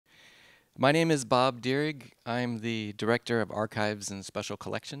My name is Bob Dierig. I'm the Director of Archives and Special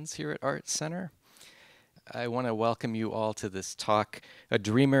Collections here at ArtCenter. I want to welcome you all to this talk, A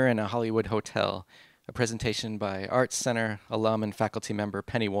Dreamer in a Hollywood Hotel, a presentation by ArtCenter alum and faculty member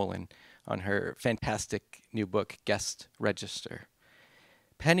Penny Wolin on her fantastic new book, Guest Register.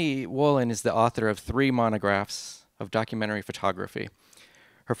 Penny Wolin is the author of 3 monographs of documentary photography.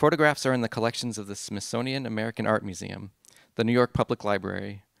 Her photographs are in the collections of the Smithsonian American Art Museum, the New York Public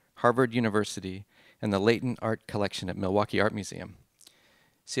Library, Harvard University, and the Latent Art Collection at Milwaukee Art Museum.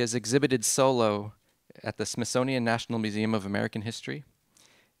 She has exhibited solo at the Smithsonian National Museum of American History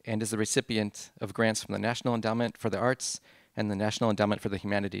and is the recipient of grants from the National Endowment for the Arts and the National Endowment for the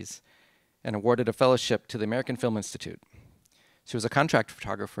Humanities, and awarded a fellowship to the American Film Institute. She was a contract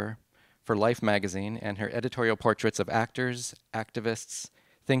photographer for Life magazine, and her editorial portraits of actors, activists,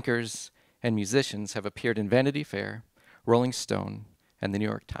 thinkers, and musicians have appeared in Vanity Fair, Rolling Stone, and the New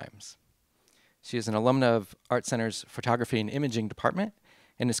York Times. She is an alumna of ArtCenter's Photography and Imaging Department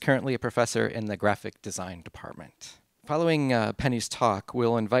and is currently a professor in the Graphic Design Department. Following Penny's talk,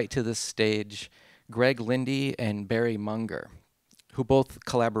 we'll invite to this stage Greg Lindy and Barry Munger, who both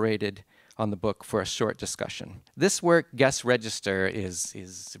collaborated on the book for a short discussion. This work, Guest Register,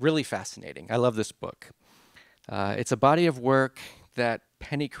 is really fascinating. I love this book. It's a body of work that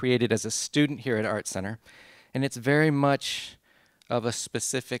Penny created as a student here at ArtCenter, and it's very much of a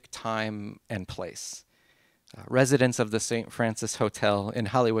specific time and place. Residents of the St. Francis Hotel in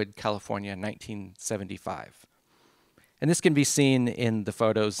Hollywood, California, 1975. And this can be seen in the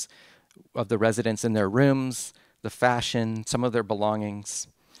photos of the residents in their rooms, the fashion, some of their belongings.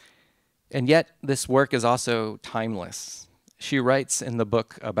 And yet, this work is also timeless. She writes in the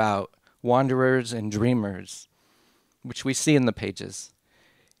book about wanderers and dreamers, which we see in the pages.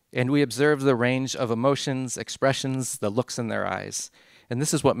 And we observe the range of emotions, expressions, the looks in their eyes. And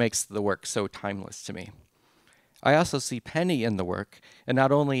this is what makes the work so timeless to me. I also see Penny in the work, and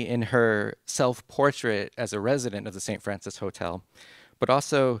not only in her self-portrait as a resident of the St. Francis Hotel, but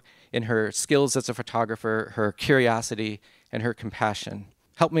also in her skills as a photographer, her curiosity, and her compassion.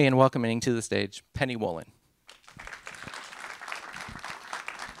 Help me in welcoming to the stage Penny Wolin.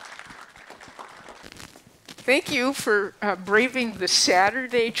 Thank you for braving the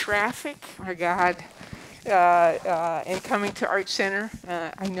Saturday traffic, my God, and coming to ArtCenter.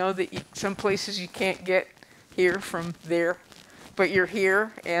 I know that some places you can't get here from there, but you're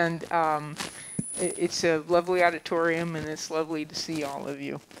here, and it's a lovely auditorium, and it's lovely to see all of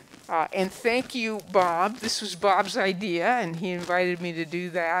you. And thank you, Bob. This was Bob's idea, and he invited me to do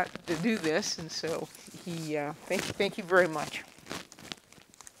this, and so he thank you very much.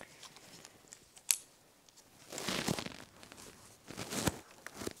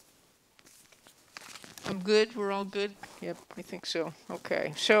 I'm good. We're all good. Yep, I think so.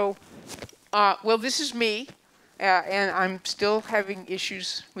 Okay. So, well, this is me, and I'm still having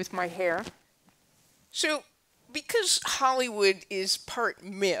issues with my hair. So, because Hollywood is part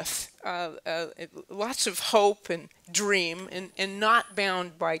myth, lots of hope and dream, and not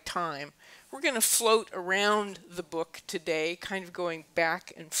bound by time, we're going to float around the book today, kind of going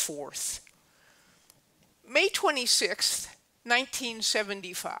back and forth. May 26th,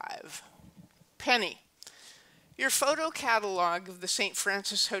 1975. Penny. Your photo catalog of the St.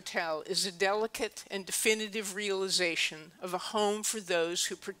 Francis Hotel is a delicate and definitive realization of a home for those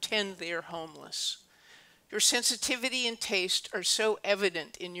who pretend they are homeless. Your sensitivity and taste are so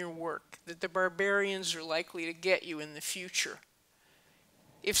evident in your work that the barbarians are likely to get you in the future.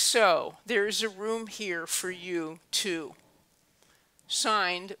 If so, there is a room here for you too.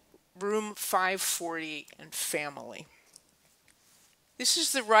 Signed, Room 540 and Family. This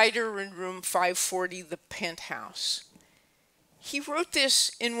is the writer in room 540, the penthouse. He wrote this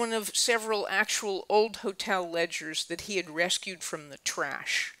in one of several actual old hotel ledgers that he had rescued from the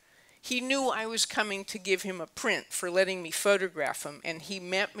trash. He knew I was coming to give him a print for letting me photograph him, and he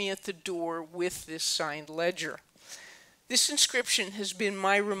met me at the door with this signed ledger. This inscription has been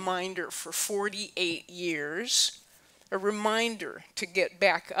my reminder for 48 years, a reminder to get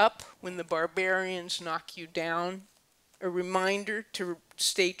back up when the barbarians knock you down, a reminder to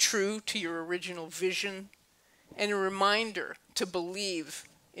stay true to your original vision, and a reminder to believe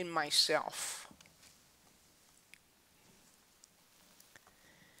in myself.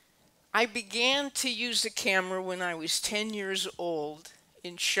 I began to use a camera when I was 10 years old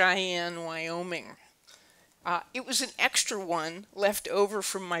in Cheyenne, Wyoming. It was an extra one left over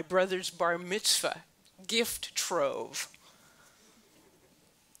from my brother's bar mitzvah gift trove.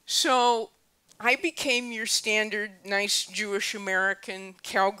 So I became your standard nice Jewish American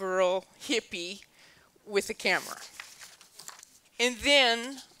cowgirl hippie with a camera. And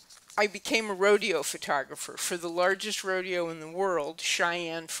then I became a rodeo photographer for the largest rodeo in the world,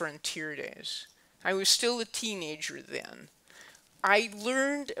 Cheyenne Frontier Days. I was still a teenager then. I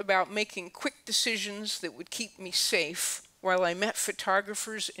learned about making quick decisions that would keep me safe while I met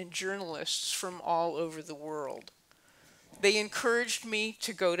photographers and journalists from all over the world. They encouraged me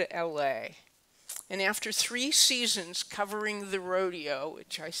to go to LA. And after 3 seasons covering the rodeo,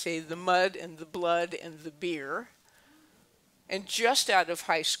 which I say the mud and the blood and the beer, and just out of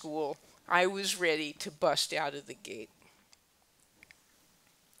high school, I was ready to bust out of the gate.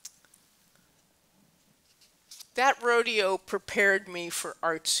 That rodeo prepared me for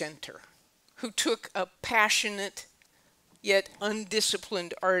ArtCenter, who took a passionate yet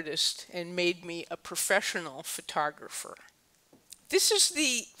undisciplined artist and made me a professional photographer. This is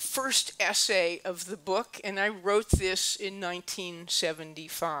the first essay of the book, and I wrote this in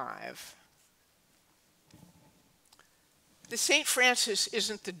 1975. The St. Francis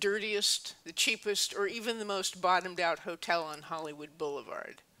isn't the dirtiest, the cheapest, or even the most bottomed-out hotel on Hollywood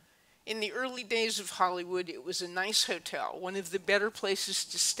Boulevard. In the early days of Hollywood, it was a nice hotel, one of the better places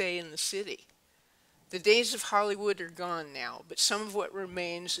to stay in the city. The days of Hollywood are gone now, but some of what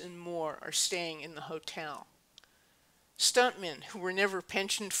remains and more are staying in the hotel. Stuntmen who were never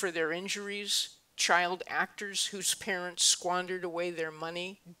pensioned for their injuries, child actors whose parents squandered away their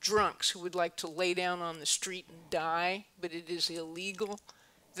money, drunks who would like to lay down on the street and die, but it is illegal,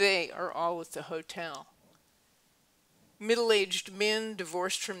 they are all at the hotel. Middle-aged men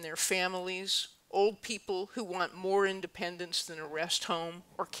divorced from their families, old people who want more independence than a rest home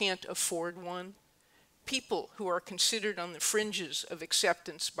or can't afford one, people who are considered on the fringes of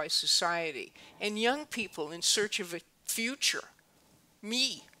acceptance by society, and young people in search of a future.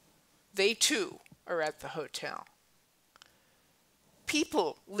 Me. They too are at the hotel.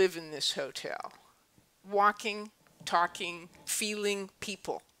 People live in this hotel. Walking, talking, feeling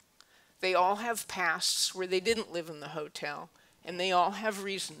people. They all have pasts where they didn't live in the hotel, and they all have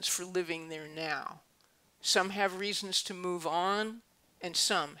reasons for living there now. Some have reasons to move on, and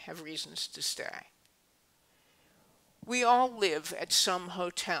some have reasons to stay. We all live at some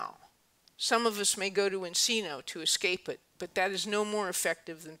hotel. Some of us may go to Encino to escape it, but that is no more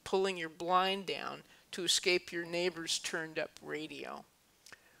effective than pulling your blind down to escape your neighbor's turned-up radio.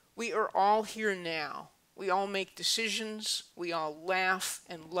 We are all here now. We all make decisions, we all laugh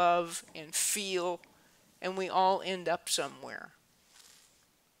and love and feel, and we all end up somewhere.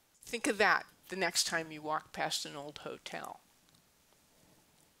 Think of that the next time you walk past an old hotel.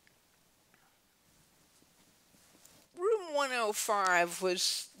 Room 105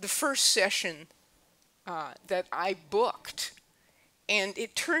 was the first session that I booked, and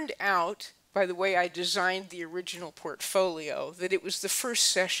it turned out, by the way I designed the original portfolio, that it was the first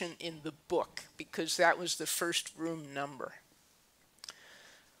session in the book because that was the first room number.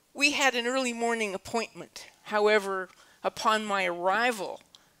 We had an early morning appointment. However, upon my arrival,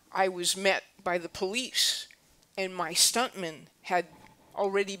 I was met by the police, and my stuntman had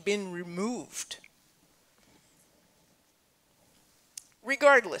already been removed.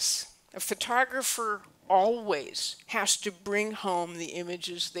 Regardless, a photographer always has to bring home the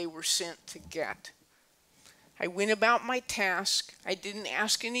images they were sent to get. I went about my task, I didn't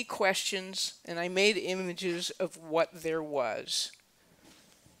ask any questions, and I made images of what there was.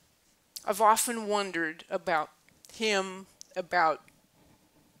 I've often wondered about him, about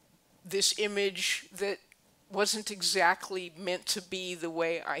this image that wasn't exactly meant to be the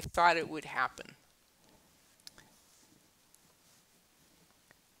way I thought it would happen.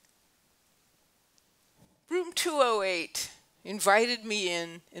 Room 208 invited me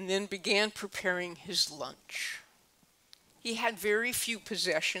in and then began preparing his lunch. He had very few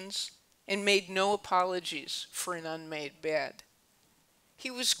possessions and made no apologies for an unmade bed. He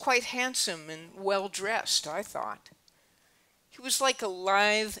was quite handsome and well-dressed, I thought. He was like a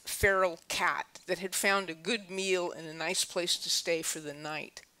lithe, feral cat that had found a good meal and a nice place to stay for the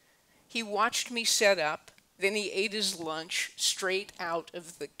night. He watched me set up, then he ate his lunch straight out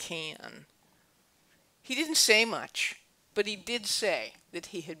of the can. He didn't say much, but he did say that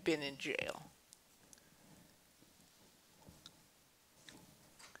he had been in jail.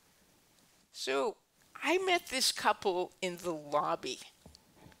 So I met this couple in the lobby.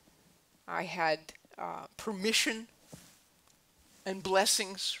 I had permission and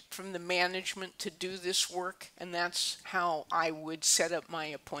blessings from the management to do this work, and that's how I would set up my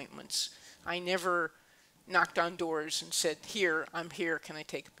appointments. I never knocked on doors and said, "Here, I'm here, can I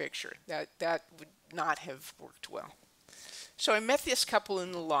take a picture?" That would not have worked well. So I met this couple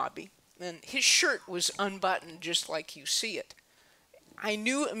in the lobby, and his shirt was unbuttoned just like you see it. I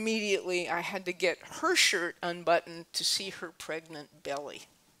knew immediately I had to get her shirt unbuttoned to see her pregnant belly.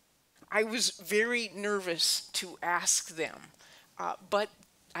 I was very nervous to ask them, but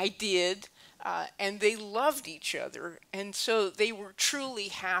I did, and they loved each other, and so they were truly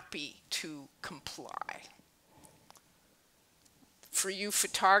happy to comply. For you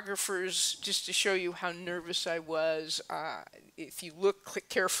photographers, just to show you how nervous I was, if you look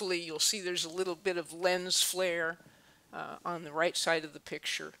carefully, you'll see there's a little bit of lens flare on the right side of the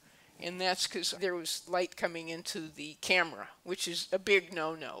picture. And that's because there was light coming into the camera, which is a big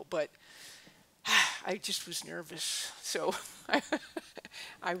no-no, but I just was nervous. So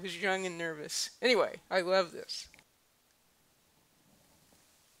I was young and nervous. Anyway, I love this.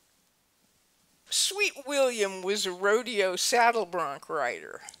 Sweet William was a rodeo saddle bronc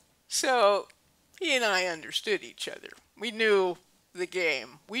rider. So he and I understood each other. We knew the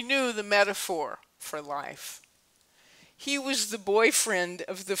game. We knew the metaphor for life. He was the boyfriend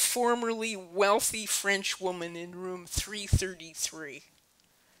of the formerly wealthy French woman in room 333.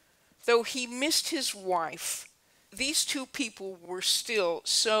 Though he missed his wife, these two people were still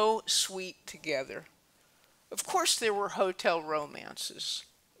so sweet together. Of course, there were hotel romances.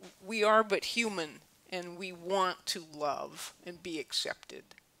 We are but human, and we want to love and be accepted.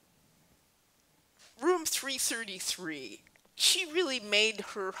 Room 333, she really made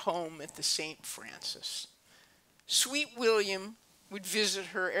her home at the St. Francis. Sweet William would visit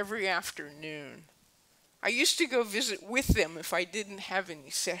her every afternoon. I used to go visit with them if I didn't have any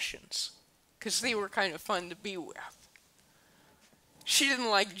sessions, because they were kind of fun to be with. She didn't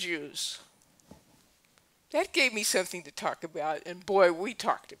like Jews. That gave me something to talk about, and boy, we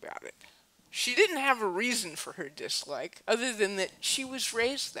talked about it. She didn't have a reason for her dislike, other than that she was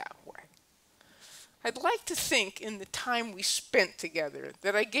raised that way. I'd like to think in the time we spent together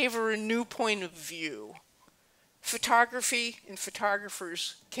that I gave her a new point of view. Photography and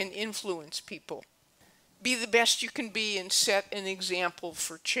photographers can influence people. Be the best you can be and set an example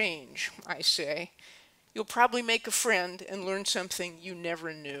for change, I say. You'll probably make a friend and learn something you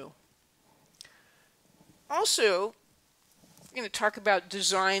never knew. Also, I'm going to talk about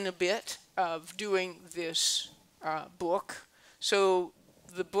design a bit of doing this book. So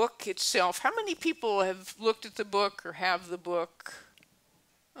the book itself, how many people have looked at the book or have the book?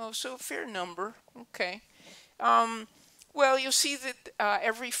 Oh, so a fair number. Okay. Well, you'll see that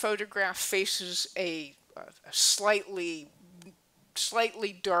every photograph faces a slightly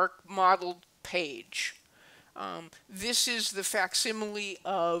dark modeled page. This is the facsimile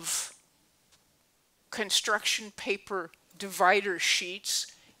of construction paper divider sheets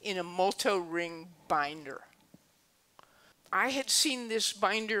in a multi-ring binder. I had seen this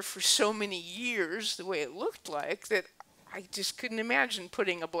binder for so many years, the way it looked like, that I just couldn't imagine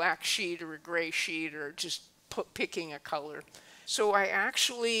putting a black sheet or a gray sheet or just picking a color. So I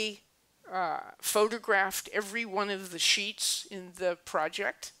actually photographed every one of the sheets in the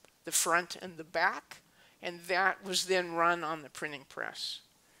project, the front and the back, and that was then run on the printing press.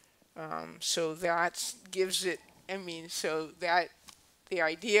 So that gives it, the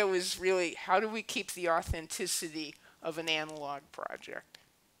idea was really, how do we keep the authenticity of an analog project?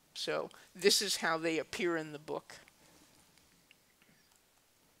 So this is how they appear in the book.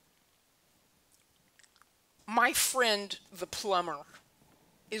 My friend, the plumber,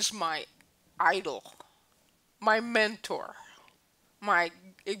 is my idol, my mentor, my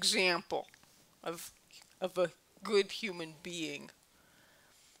example of a good human being.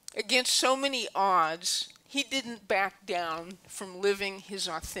 Against so many odds, he didn't back down from living his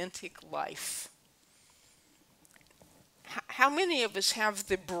authentic life. How many of us have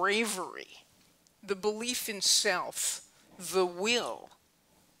the bravery, the belief in self, the will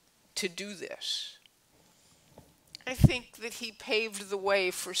to do this? I think that he paved the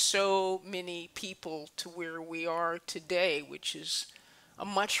way for so many people to where we are today, which is a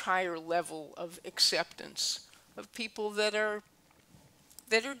much higher level of acceptance of people that are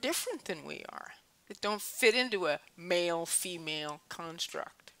different than we are, that don't fit into a male-female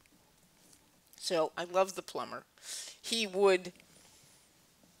construct. So I love the plumber. He would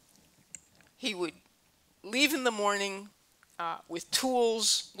leave in the morning with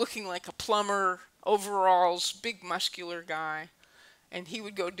tools, looking like a plumber, overalls, big muscular guy, and he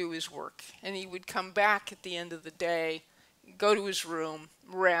would go do his work. And he would come back at the end of the day, go to his room,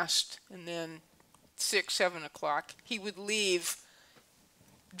 rest, and then 6, 7 o'clock, he would leave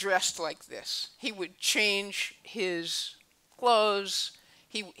dressed like this. He would change his clothes.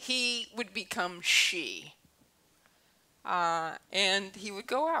 He would become she. And he would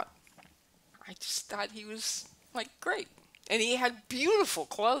go out. I just thought he was, like, great. And he had beautiful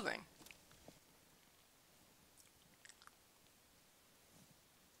clothing.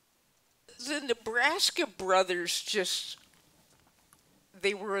 The Nebraska brothers just,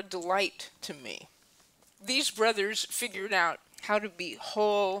 they were a delight to me. These brothers figured out how to be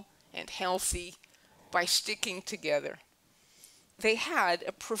whole and healthy by sticking together. They had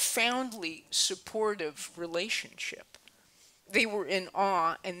a profoundly supportive relationship. They were in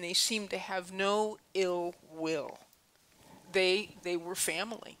awe, and they seemed to have no ill will. They were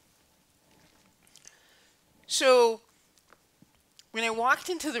family. So when I walked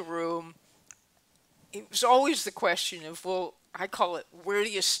into the room, it was always the question of, well, I call it, where do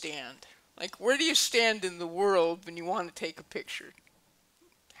you stand? Like, where do you stand in the world when you want to take a picture?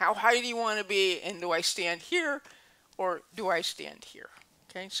 How high do you want to be, and do I stand here or do I stand here?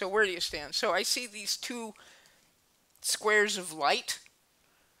 Okay, so where do you stand? So I see these two squares of light,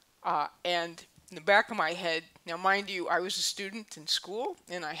 and in the back of my head, now mind you, I was a student in school,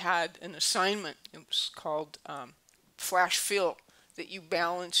 and I had an assignment. It was called flash fill, that you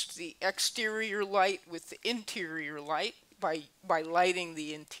balanced the exterior light with the interior light by lighting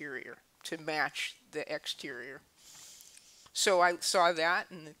the interior to match the exterior. So I saw that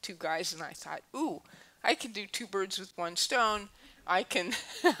and the two guys, and I thought, ooh, I can do two birds with one stone. I can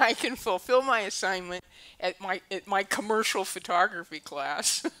I can fulfill my assignment at my commercial photography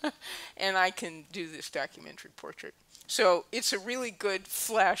class, and I can do this documentary portrait. So it's a really good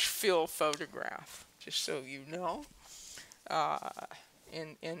flash fill photograph, just so you know.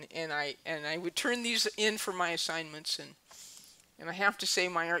 And I would turn these in for my assignments, and I have to say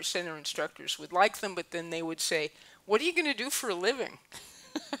my art center instructors would like them, but then they would say, "What are you going to do for a living?"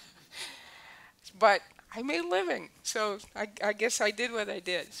 But I made a living, so I guess I did what I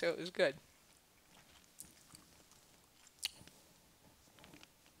did, so it was good.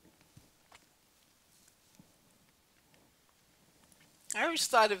 I always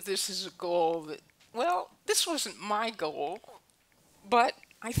thought of this as a goal that, well, this wasn't my goal, but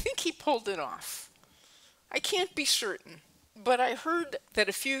I think he pulled it off. I can't be certain, but I heard that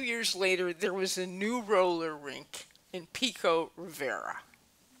a few years later there was a new roller rink in Pico Rivera.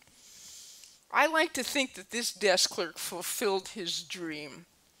 I like to think that this desk clerk fulfilled his dream.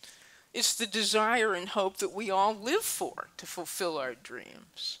 It's the desire and hope that we all live for, to fulfill our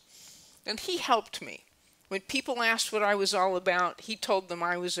dreams. And he helped me. When people asked what I was all about, he told them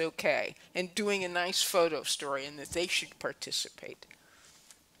I was okay and doing a nice photo story and that they should participate.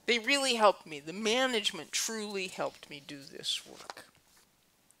 They really helped me. The management truly helped me do this work.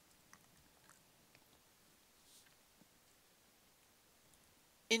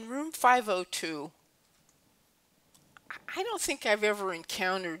 In room 502, I don't think I've ever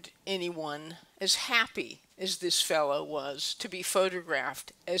encountered anyone as happy as this fellow was to be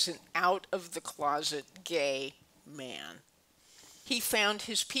photographed as an out-of-the-closet gay man. He found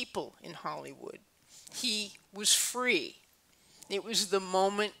his people in Hollywood. He was free. It was the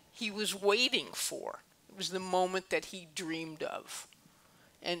moment he was waiting for. It was the moment that he dreamed of.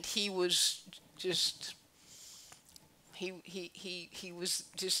 And he was just... He was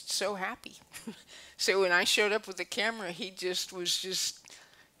just so happy. So when I showed up with the camera, he just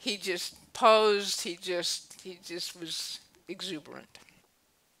posed, he just was exuberant.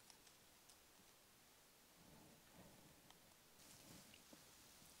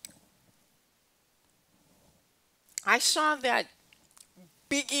 I saw that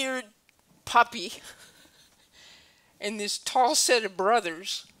big-eared puppy and this tall set of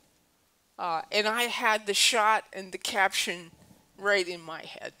brothers, and I had the shot and the caption right in my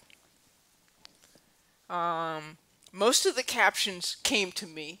head. Most of the captions came to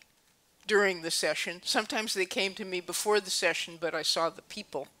me during the session. Sometimes they came to me before the session, but I saw the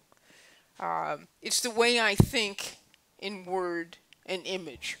people. It's the way I think in word and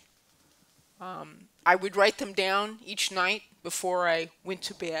image. I would write them down each night before I went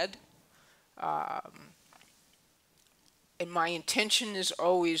to bed. And my intention is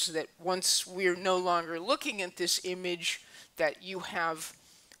always that once we're no longer looking at this image, that you have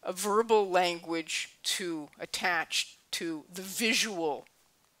a verbal language to attach to the visual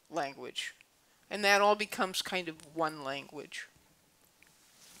language. And that all becomes kind of one language.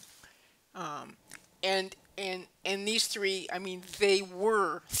 And these three, I mean, they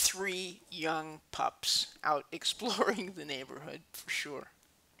were three young pups out exploring the neighborhood, for sure.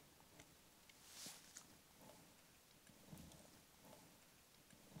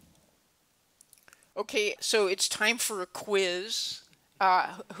 Okay, so it's time for a quiz.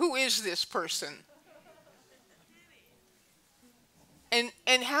 Who is this person?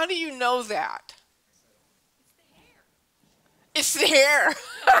 And how do you know that? It's the hair.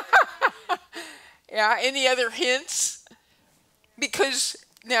 Yeah, any other hints? Because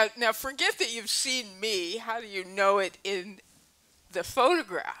now forget that you've seen me. How do you know it in the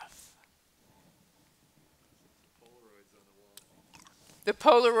photograph? The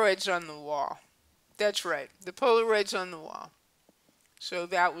Polaroid's on the wall. That's right. The Polaroid's on the wall. So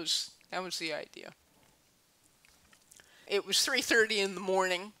that was the idea. It was 3:30 in the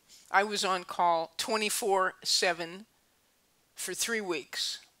morning. I was on call 24/7 for 3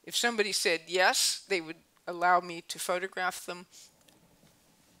 weeks. If somebody said yes, they would allow me to photograph them.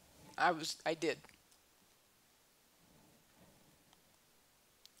 I did.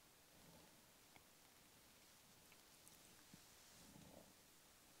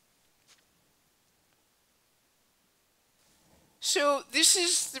 So this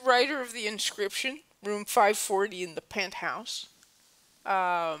is the writer of the inscription, room 540 in the penthouse.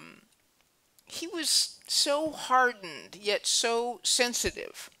 Um, he was so hardened, yet so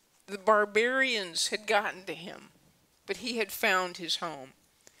sensitive. The barbarians had gotten to him, but he had found his home.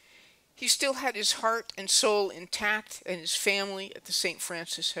 He still had his heart and soul intact and his family at the St.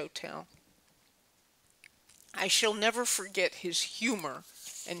 Francis Hotel. I shall never forget his humor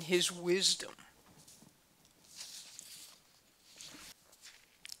and his wisdom.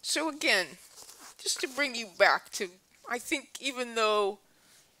 So again, just to bring you back to, I think even though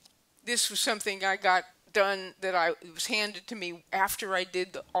this was something I got done, it was handed to me after I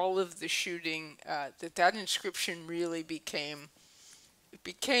did all of the shooting, that inscription really became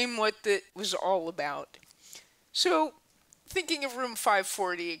what it was all about. So thinking of room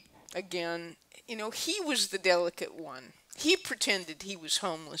 540 again, he was the delicate one. He pretended he was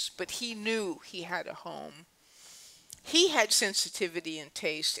homeless, but he knew he had a home. He had sensitivity and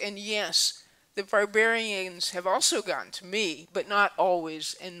taste, and yes, the barbarians have also gotten to me, but not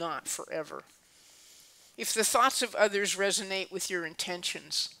always and not forever. If the thoughts of others resonate with your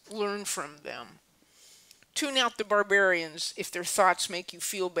intentions, learn from them. Tune out the barbarians if their thoughts make you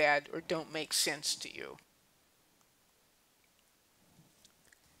feel bad or don't make sense to you.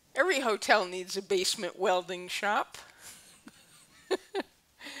 Every hotel needs a basement welding shop.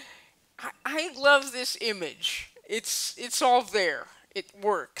 I love this image. It's all there. It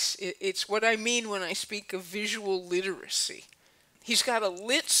works. It's what I mean when I speak of visual literacy. He's got a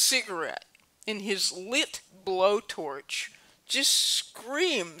lit cigarette, and his lit blowtorch just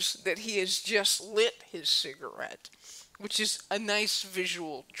screams that he has just lit his cigarette, which is a nice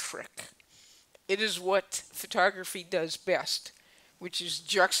visual trick. It is what photography does best, which is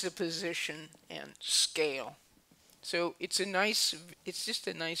juxtaposition and scale. So it's just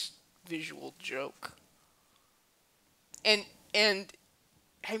a nice visual joke. And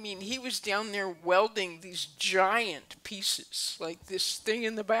I mean, he was down there welding these giant pieces. Like this thing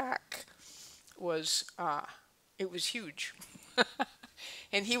in the back was, it was huge.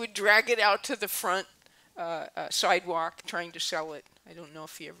 And he would drag it out to the front sidewalk trying to sell it. I don't know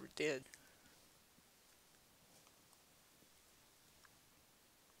if he ever did.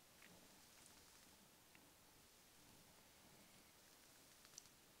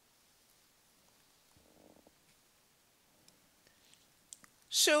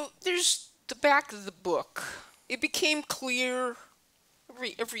 So there's the back of the book. It became clear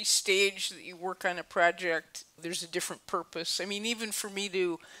every stage that you work on a project, there's a different purpose. I mean, even for me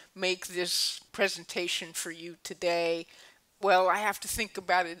to make this presentation for you today, well, I have to think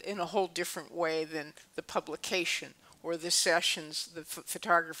about it in a whole different way than the publication or the sessions, the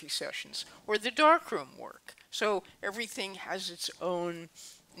photography sessions, or the darkroom work. So everything has its own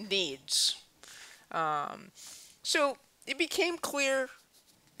needs. So it became clear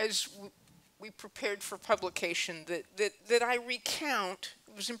as we prepared for publication that I recount,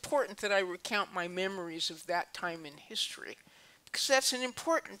 it was important that I recount my memories of that time in history, because that's an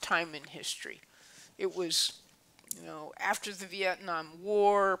important time in history. It was, after the Vietnam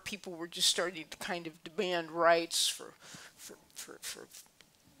War, people were just starting to kind of demand rights for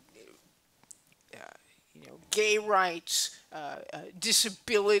gay rights,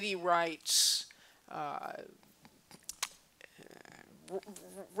 disability rights,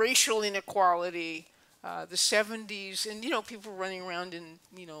 racial inequality, the 70s, and people running around in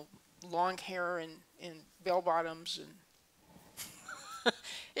long hair and bell bottoms, and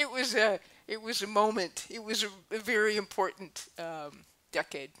it was a moment. It was a very important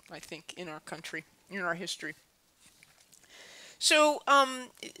decade, I think, in our country, in our history. So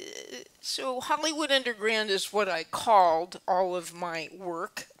Hollywood Underground is what I called all of my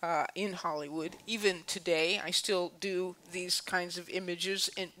work in Hollywood. Even today, I still do these kinds of images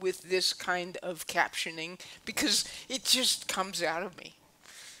and with this kind of captioning because it just comes out of me.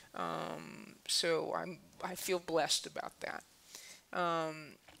 So I feel blessed about that.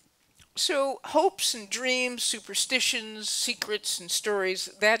 So hopes and dreams, superstitions, secrets and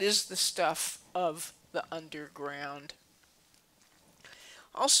stories, that is the stuff of the underground.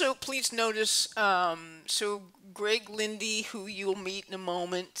 Also, please notice, so Greg Lindy, who you'll meet in a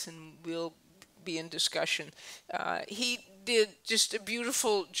moment and we'll be in discussion, he did just a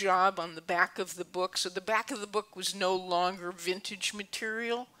beautiful job on the back of the book. So the back of the book was no longer vintage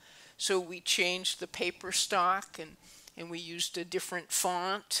material. So we changed the paper stock and we used a different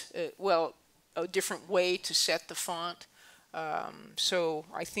font, well, a different way to set the font. So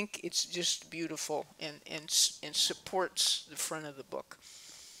I think it's just beautiful and supports the front of the book.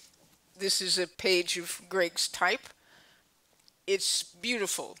 This is a page of Greg's type. It's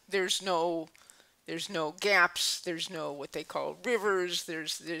beautiful. There's no gaps. There's no what they call rivers.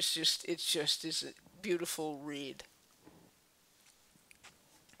 There's just it's just is a beautiful read.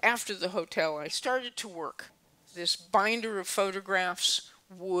 After the hotel, I started to work. This binder of photographs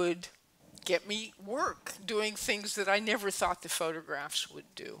would get me work doing things that I never thought the photographs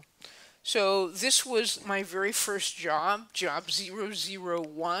would do. So this was my very first job, job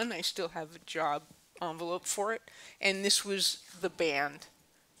 001. I still have a job envelope for it. And this was the band,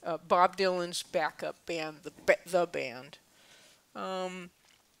 Bob Dylan's backup band, the band.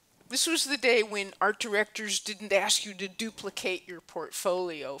 This was the day when art directors didn't ask you to duplicate your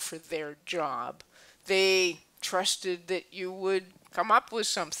portfolio for their job. They trusted that you would come up with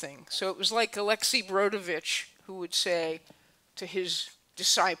something. So it was like Alexei Brodovich, who would say to his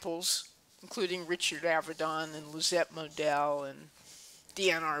disciples, including Richard Avedon and Lisette Modell and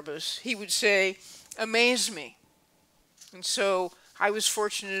Diane Arbus, he would say, "Amaze me." And so I was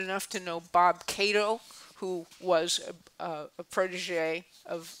fortunate enough to know Bob Cato, who was a protege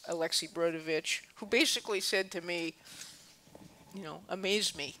of Alexei Brodovich, who basically said to me,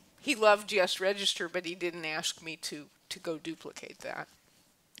 amaze me. He loved Yes Register, but he didn't ask me to go duplicate that.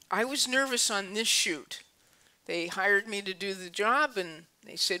 I was nervous on this shoot. They hired me to do the job, and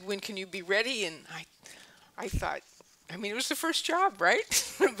they said, "When can you be ready?" And I thought, it was the first job, right?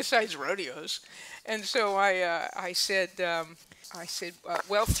 Besides rodeos. And so I said,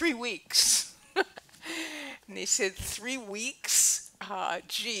 well, 3 weeks. And they said, 3 weeks?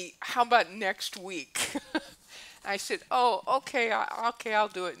 Gee, how about next week? I said, "Oh, okay, I'll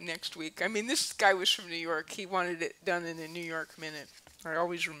do it next week." This guy was from New York. He wanted it done in a New York minute. I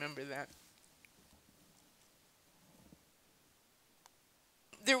always remember that.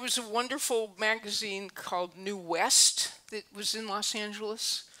 There was a wonderful magazine called New West that was in Los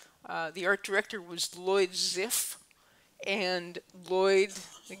Angeles. The art director was Lloyd Ziff. And Lloyd,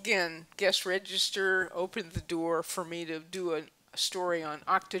 again, guest register, opened the door for me to do a story on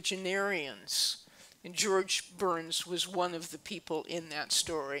octogenarians. And George Burns was one of the people in that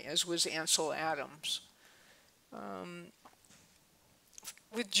story, as was Ansel Adams.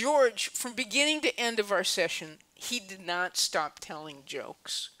 With George, from beginning to end of our session, he did not stop telling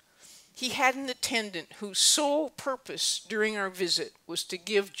jokes. He had an attendant whose sole purpose during our visit was to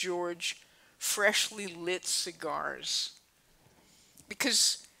give George freshly lit cigars.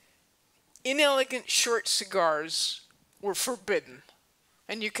 Because inelegant short cigars were forbidden.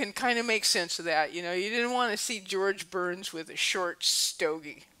 And you can kind of make sense of that. You didn't want to see George Burns with a short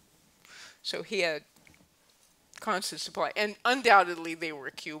stogie. So he had constant supply. And undoubtedly they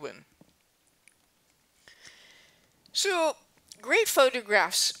were Cuban. So great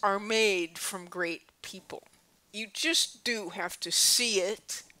photographs are made from great people. You just do have to see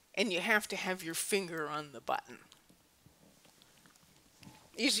it, and you have to have your finger on the button.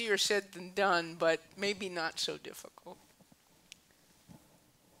 Easier said than done, but maybe not so difficult.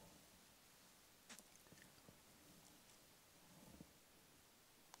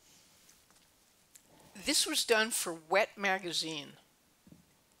 This was done for Wet Magazine.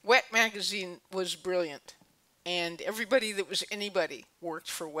 Wet Magazine was brilliant, and everybody that was anybody worked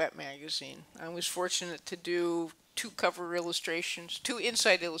for Wet Magazine. I was fortunate to do 2 cover illustrations, 2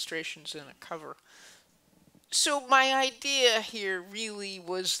 inside illustrations and a cover. So my idea here really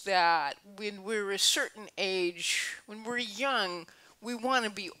was that when we're a certain age, when we're young, we want to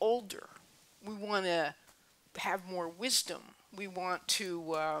be older. We want to have more wisdom. We want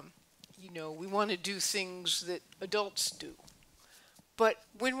to we want to do things that adults do. But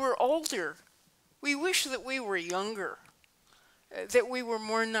when we're older, we wish that we were younger, that we were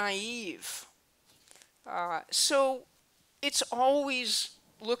more naive. So it's always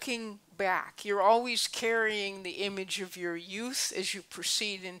looking back. You're always carrying the image of your youth as you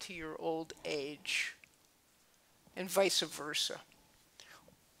proceed into your old age, and vice versa.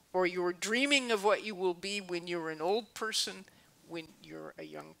 Or you're dreaming of what you will be when you're an old person, when you're a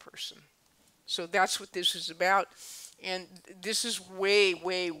young person. So that's what this is about. And this is way,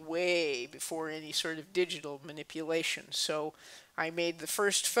 way, way before any sort of digital manipulation. So I made the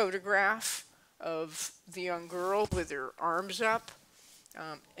first photograph of the young girl with her arms up.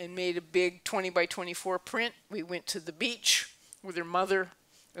 and made a big 20 by 24 print. We went to the beach with her mother,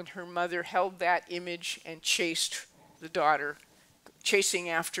 and her mother held that image and chased the daughter, chasing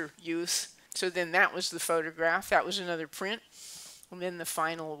after youth. So then that was the photograph. That was another print. And then the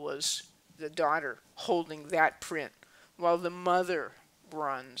final was the daughter holding that print while the mother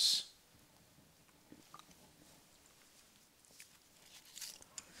runs.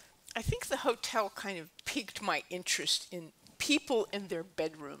 I think the hotel kind of piqued my interest in people in their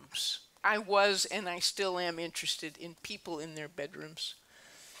bedrooms. I was and I still am interested in people in their bedrooms.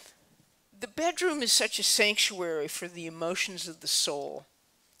 The bedroom is such a sanctuary for the emotions of the soul.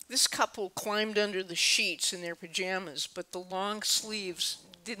 This couple climbed under the sheets in their pajamas, but the long sleeves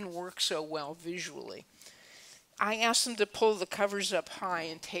didn't work so well visually. I asked them to pull the covers up high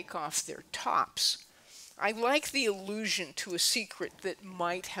and take off their tops. I like the allusion to a secret that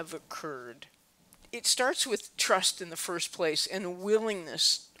might have occurred. It starts with trust in the first place and a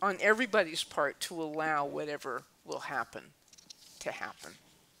willingness on everybody's part to allow whatever will happen to happen.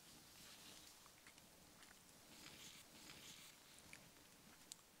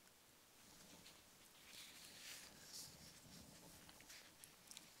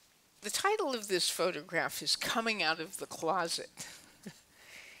 The title of this photograph is Coming Out of the Closet.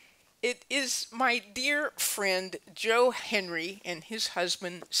 It is my dear friend Joe Henry and his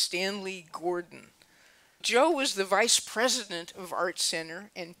husband Stanley Gordon. Joe was the vice president of ArtCenter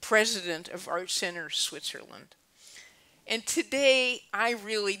and president of ArtCenter Switzerland. And today I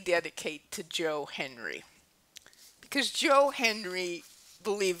really dedicate to Joe Henry, because Joe Henry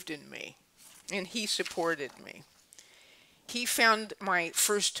believed in me and he supported me. He found my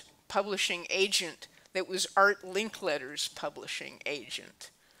first publishing agent that was Art Linkletter's publishing agent.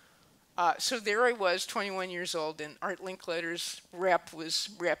 So there I was, 21 years old, and Art Linkletter's rep was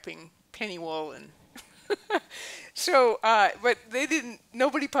repping Penny Wolin. So, but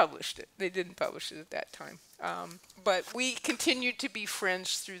nobody published it. They didn't publish it at that time. But we continued to be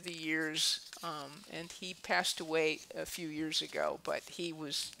friends through the years, and he passed away a few years ago, but he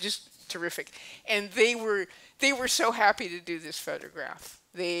was just terrific. And they were so happy to do this photograph.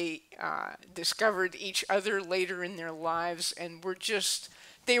 They discovered each other later in their lives and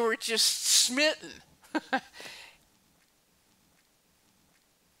they were just smitten.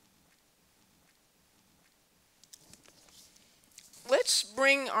 Let's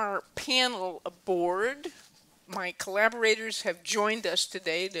bring our panel aboard. My collaborators have joined us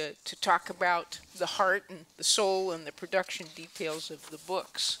today to talk about the heart and the soul and the production details of the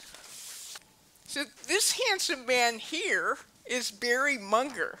books. So this handsome man here is Barry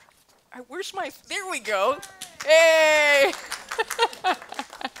Munger. There we go. Hey!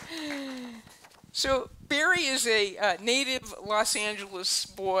 So Barry is a native Los Angeles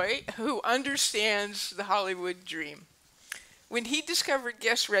boy who understands the Hollywood dream. When he discovered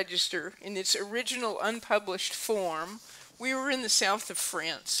Guest Register in its original unpublished form, we were in the south of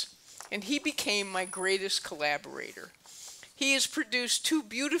France, and he became my greatest collaborator. He has produced 2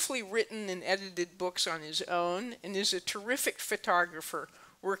 beautifully written and edited books on his own and is a terrific photographer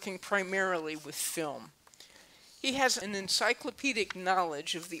working primarily with film. He has an encyclopedic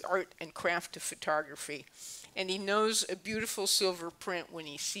knowledge of the art and craft of photography, and he knows a beautiful silver print when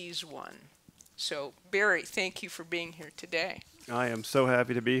he sees one. So, Barry, thank you for being here today. I am so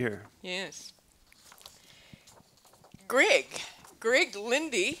happy to be here. Yes. Greg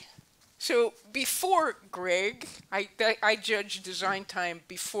Lindy. So before Greg, I judge design time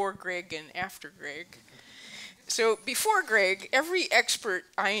before Greg and after Greg. So before Greg, every expert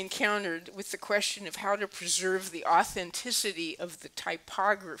I encountered with the question of how to preserve the authenticity of the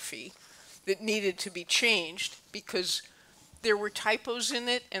typography that needed to be changed because there were typos in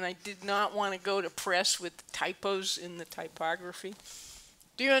it, and I did not want to go to press with typos in the typography.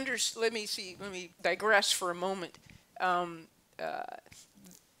 Do you understand? Let me digress for a moment.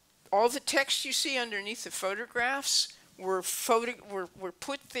 All the text you see underneath the photographs were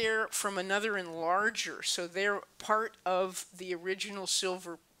put there from another enlarger, so they're part of the original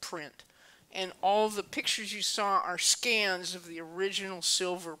silver print. And all the pictures you saw are scans of the original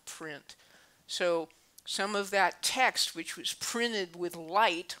silver print. So some of that text, which was printed with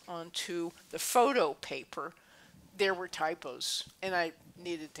light onto the photo paper, there were typos, and I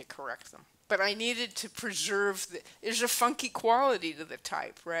needed to correct them. But I needed to preserve there's a funky quality to the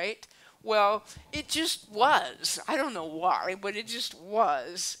type, right? Well, it just was. I don't know why, but it just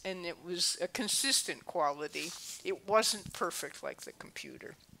was, and it was a consistent quality. It wasn't perfect like the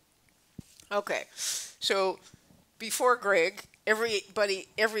computer. Okay, so before Greg, every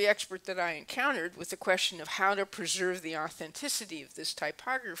expert that I encountered with the question of how to preserve the authenticity of this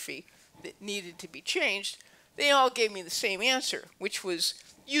typography that needed to be changed, they all gave me the same answer, which was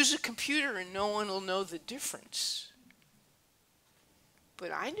use a computer and no one will know the difference.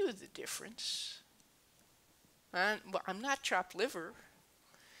 But I knew the difference. I'm not chopped liver.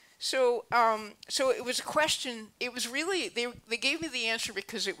 So it was a question. It was really, they gave me the answer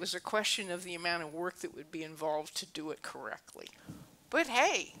because it was a question of the amount of work that would be involved to do it correctly. But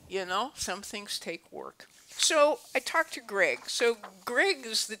hey, you know, some things take work. So I talked to Greg. So Greg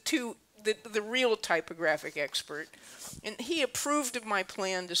is the real typographic expert, and he approved of my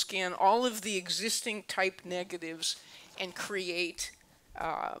plan to scan all of the existing type negatives and create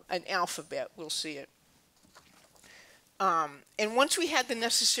an alphabet. We'll see it. And once we had the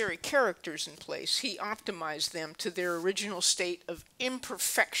necessary characters in place, he optimized them to their original state of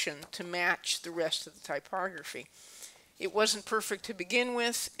imperfection to match the rest of the typography. It wasn't perfect to begin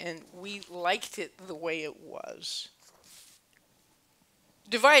with, and we liked it the way it was.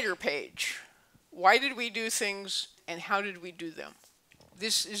 Divider page. Why did we do things, and how did we do them?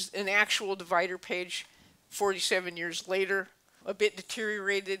 This is an actual divider page 47 years later, a bit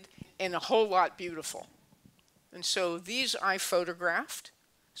deteriorated, and a whole lot beautiful. And so these I photographed.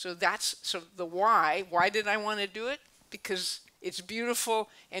 So the why did I want to do it? Because it's beautiful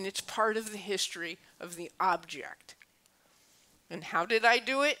and it's part of the history of the object. And how did I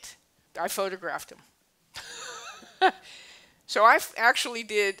do it? I photographed them. So I actually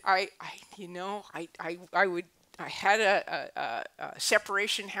did, I had a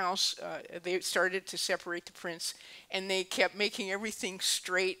separation house. They started to separate the prints, and they kept making everything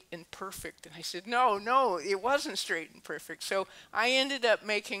straight and perfect. And I said, no, it wasn't straight and perfect. So I ended up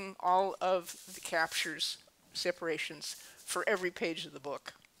making all of the captures, separations, for every page of the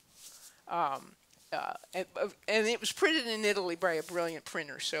book. And it was printed in Italy by a brilliant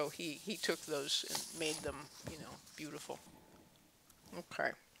printer. So he took those and made them, beautiful.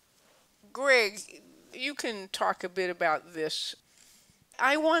 Okay. Greg, you can talk a bit about this.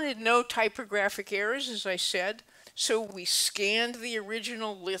 I wanted no typographic errors, as I said, so we scanned the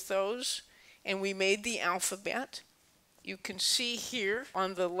original lithos and we made the alphabet. You can see here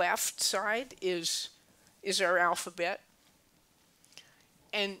on the left side is our alphabet.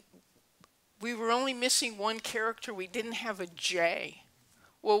 And we were only missing one character. We didn't have a J.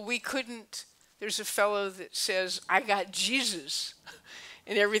 Well, we couldn't. There's a fellow that says, I got Jesus.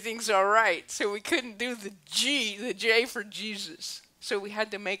 And everything's all right. So we couldn't do the J for Jesus. So we had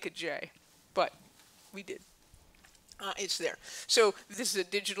to make a J, but we did. It's there. So this is a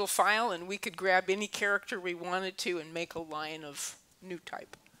digital file, and we could grab any character we wanted to and make a line of new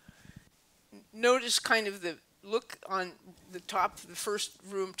type. Notice kind of look on the top of the first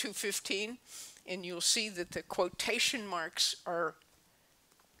room, 215, and you'll see that the quotation marks are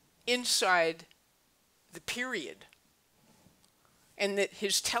inside the period. And that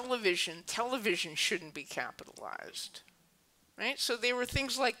his television shouldn't be capitalized, right? So there were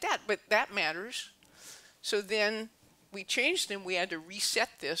things like that, but that matters. So then we changed them. We had to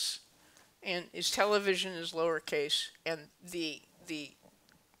reset this, and his television is lowercase, and the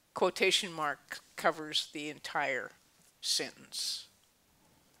quotation mark covers the entire sentence.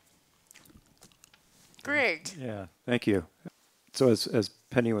 Greg. Yeah, thank you. So as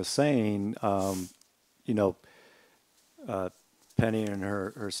Penny was saying, Penny and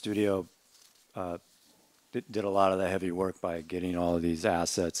her studio did a lot of the heavy work by getting all of these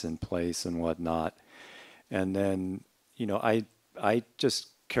assets in place and whatnot. And then, I just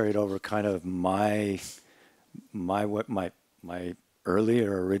carried over kind of my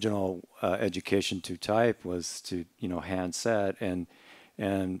earlier original education to type was to, hand set and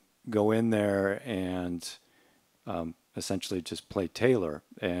go in there and essentially just play Taylor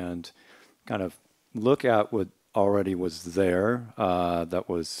and kind of look at what already was there, that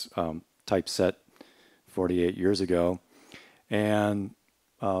was typeset 48 years ago, and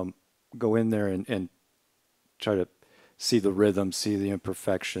go in there and try to see the rhythm, see the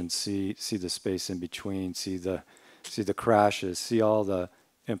imperfections, see the space in between, see the crashes, see all the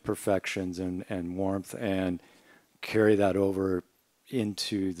imperfections and warmth, and carry that over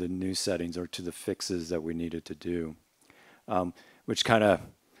into the new settings or to the fixes that we needed to do, which kind of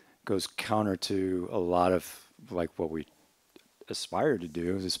goes counter to a lot of like what we aspire to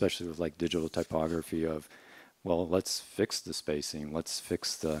do, especially with like digital typography of, well, let's fix the spacing, let's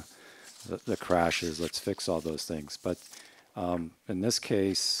fix the crashes, let's fix all those things. But in this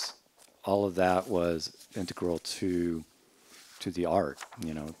case, all of that was integral to the art,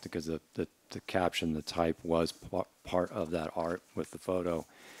 because the caption, the type was part of that art with the photo,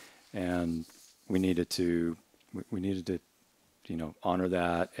 and we needed to honor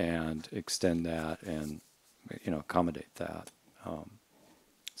that and extend that and accommodate that.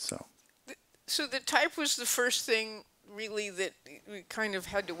 So the type was the first thing really that we kind of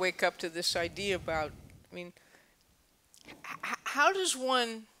had to wake up to this idea about. I mean, how does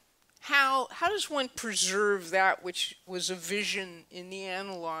one how does one preserve that which was a vision in the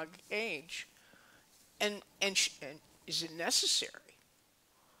analog age, and is it necessary?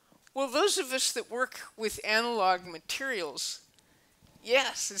 Well, those of us that work with analog materials,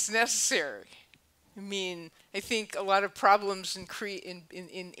 yes, it's necessary. I mean, I think a lot of problems in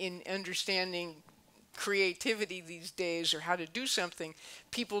understanding creativity these days or how to do something,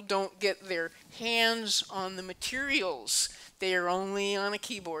 people don't get their hands on the materials. They are only on a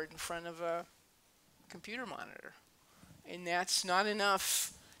keyboard in front of a computer monitor. And that's not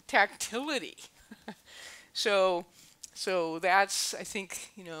enough tactility. So that's, I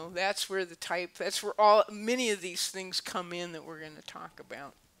think, that's where that's where many of these things come in that we're going to talk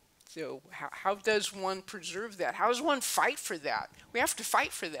about. So how does one preserve that? How does one fight for that? We have to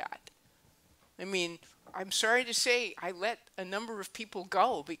fight for that. I mean, I'm sorry to say I let a number of people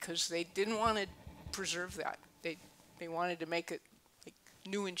go because they didn't want to preserve that. They wanted to make it like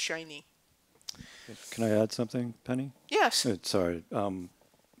new and shiny. Can I add something, Penny? Yes. Sorry,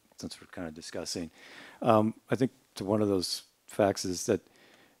 since we're kind of discussing. I think one of those facts is that,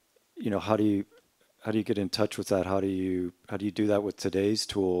 how do you get in touch with that? How do you do that with today's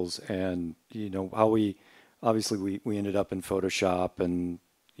tools? And how we ended up in Photoshop, and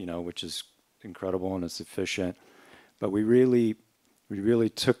which is incredible and it's efficient, but we really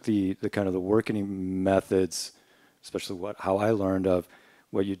took the kind of the working methods, especially how I learned of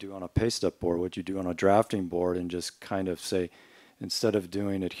what you do on a paste up board, what you do on a drafting board, and just kind of say, instead of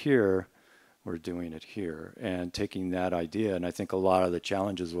doing it here, we're doing it here, and taking that idea. And I think a lot of the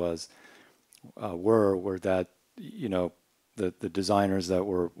challenges were that the designers that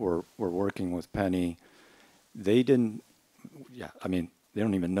were working with Penny, they didn't, they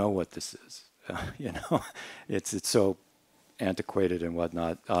don't even know what this is. It's so antiquated and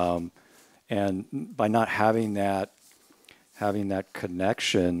whatnot. And by not having that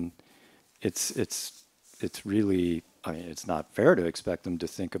connection, it's really, it's not fair to expect them to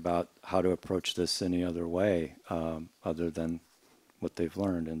think about how to approach this any other way other than what they've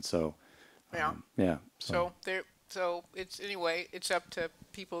learned. And so, yeah. So it's up to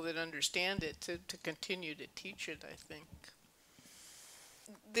people that understand it to continue to teach it, I think.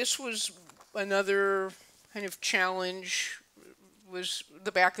 This was another kind of challenge, was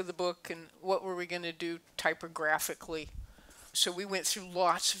the back of the book and what were we going to do typographically. So we went through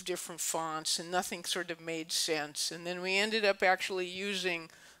lots of different fonts and nothing sort of made sense. And then we ended up actually using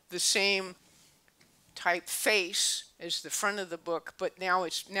the same typeface as the front of the book, but now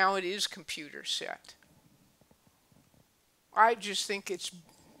it is computer set. I just think it's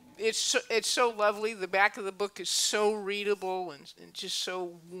so lovely. The back of the book is so readable and just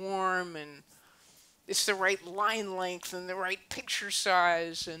so warm, and it's the right line length and the right picture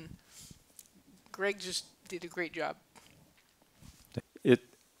size, and Greg just did a great job.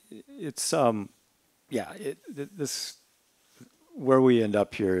 This where we end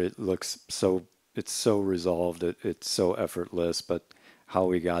up here, it looks so, it's so resolved, it's so effortless, but how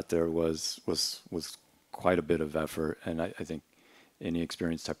we got there was quite a bit of effort, and I think any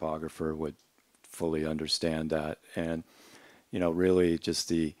experienced typographer would fully understand that. And really just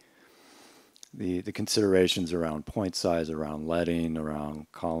the considerations around point size, around leading,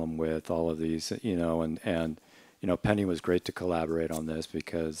 around column width, all of these, and Penny was great to collaborate on this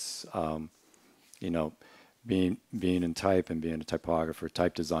because being in type and being a typographer,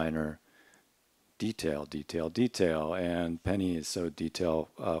 type designer, detail, and Penny is so detail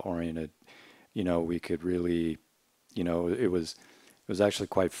oriented. We could really, it was actually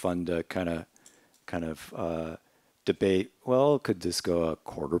quite fun to kind of debate. Well, could this go a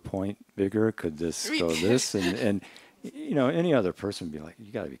quarter point bigger? Could this go this? And any other person would be like,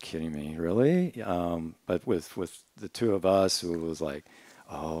 "You got to be kidding me, really?" But with the two of us, who was like,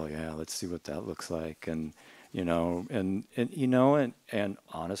 "Oh yeah, let's see what that looks like," and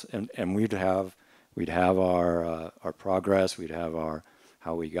honest, and we'd have our progress, we'd have our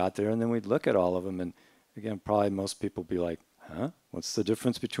how we got there, and then we'd look at all of them, and again, probably most people be like, "Huh? What's the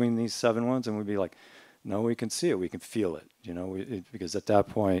difference between these 7 ones?" And we'd be like, "No, we can see it, we can feel it," because at that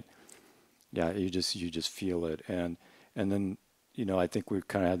point, yeah, you just feel it, and then I think we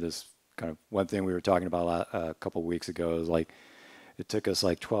kind of had this kind of one thing we were talking about a couple of weeks ago is like it took us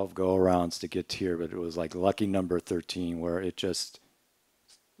like 12 go arounds to get here, but it was like lucky number 13 where it just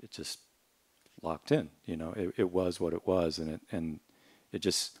locked in. It was what it was, and it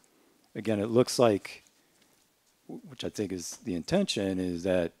just, again, it looks like, which I think is the intention, is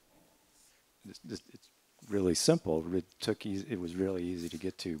that it's really simple. It was really easy to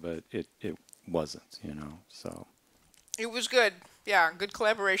get to, but it wasn't, you know, so. It was good. Yeah, good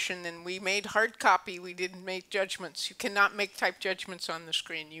collaboration. And we made hard copy. We didn't make judgments. You cannot make type judgments on the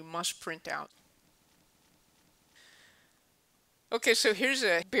screen. You must print out. Okay, so here's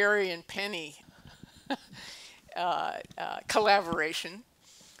a Barry and Penny collaboration.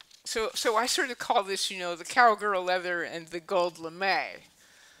 So I sort of call this, you know, the cowgirl leather and the gold lame.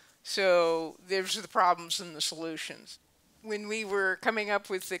 So there's the problems and the solutions. When we were coming up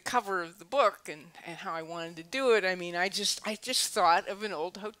with the cover of the book and how I wanted to do it, I mean, I just thought of an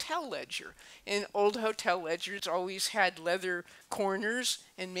old hotel ledger. And old hotel ledgers always had leather corners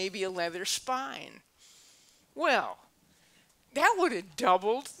and maybe a leather spine. Well, that would have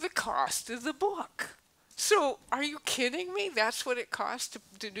doubled the cost of the book. So are you kidding me? That's what it costs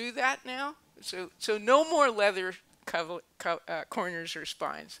to do that now? So no more leather corners or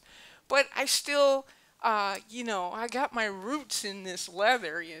spines. But I still, you know, I got my roots in this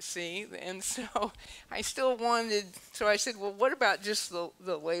leather, you see, and so I still wanted, so I said, well, what about just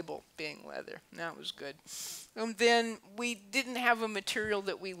the label being leather? And that was good. And then we didn't have a material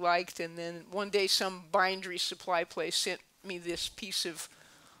that we liked, and then one day some bindery supply place sent me this piece of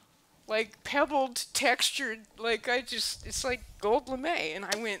like pebbled, textured, like it's like gold lame, and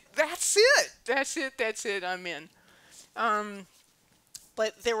I went, that's it, I'm in.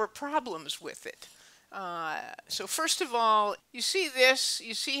 But there were problems with it. So first of all, you see this,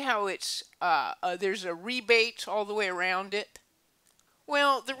 you see how it's, there's a rebate all the way around it.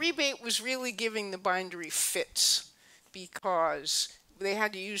 Well, the rebate was really giving the bindery fits because they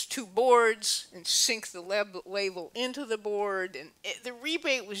had to use two boards and sink the label into the board, and the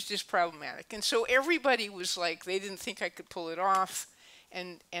rebate was just problematic. And so everybody was like, they didn't think I could pull it off,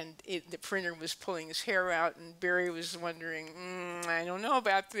 and the printer was pulling his hair out, and Barry was wondering, I don't know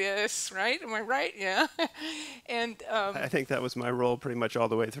about this, right? Am I right? Yeah. And I think that was my role pretty much all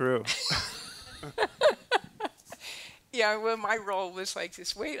the way through. yeah, well, my role was like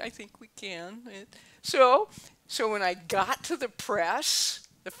this, wait, I think we can. So when I got to the press,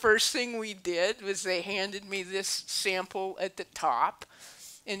 the first thing we did was they handed me this sample at the top,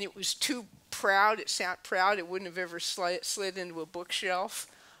 and it was too proud. It sat proud. It wouldn't have ever slid into a bookshelf,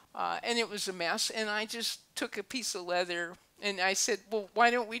 and it was a mess. And I just took a piece of leather, and I said, well,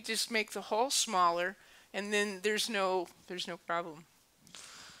 why don't we just make the hole smaller, and then there's no problem.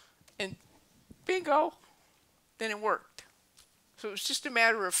 And bingo, then it worked. So it was just a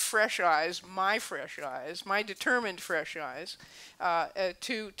matter of fresh eyes, my determined fresh eyes,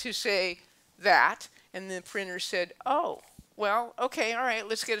 to say that. And the printer said, oh, well, okay, all right,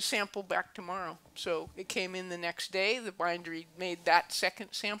 let's get a sample back tomorrow. So it came in the next day. The bindery made that second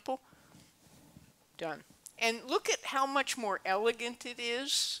sample. Done. And look at how much more elegant it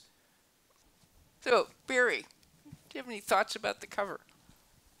is. So, Barry, do you have any thoughts about the cover?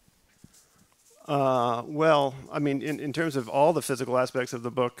 Well, I mean, in terms of all the physical aspects of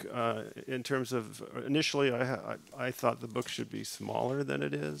the book, in terms of initially, I thought the book should be smaller than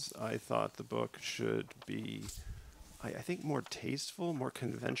it is. I thought the book should be, I think, more tasteful, more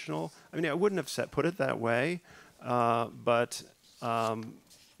conventional. I mean, I wouldn't have put it that way, but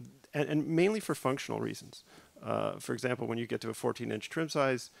mainly for functional reasons. For example, when you get to a 14-inch trim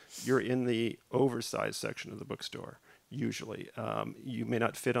size, you're in the oversized section of the bookstore. Usually, you may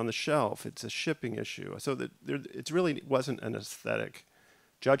not fit on the shelf. It's a shipping issue. So that it really wasn't an aesthetic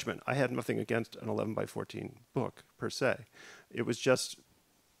judgment. I had nothing against an 11 by 14 book per se. It was just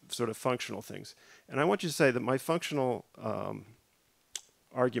sort of functional things. And I want you to say that my functional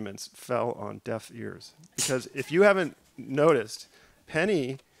arguments fell on deaf ears, because if you haven't noticed,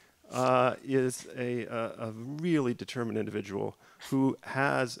 Penny is a really determined individual who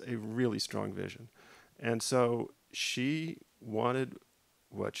has a really strong vision, and so she wanted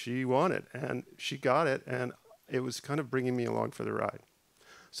what she wanted, and she got it, and it was kind of bringing me along for the ride.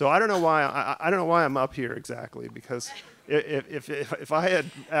 So I don't know why I don't know why I'm up here exactly, because if I had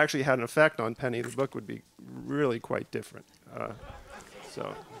actually had an effect on Penny, the book would be really quite different.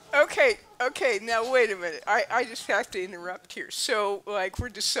 So. Okay, now wait a minute. I just have to interrupt here. So, like, we're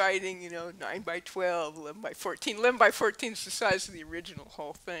deciding, 9 by 12, 11 by 14. 11 by 14 is the size of the original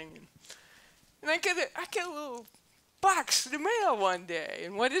whole thing. And I get a little box in the mail one day.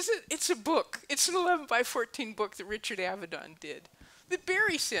 And what is it? It's a book. It's an 11 by 14 book that Richard Avedon did, that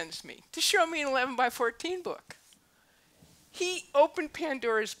Barry sends me to show me an 11 by 14 book. He opened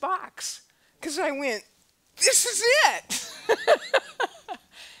Pandora's box because I went, this is it.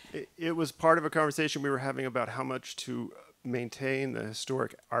 It was part of a conversation we were having about how much to maintain the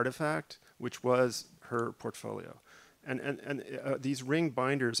historic artifact, which was her portfolio. And these ring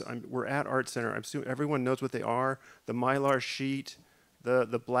binders, we're at ArtCenter. I'm assuming everyone knows what they are. The Mylar sheet,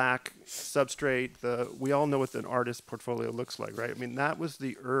 the black substrate, we all know what an artist's portfolio looks like, right? I mean, that was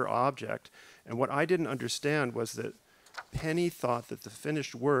the object. And what I didn't understand was that Penny thought that the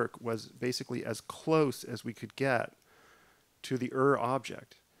finished work was basically as close as we could get to the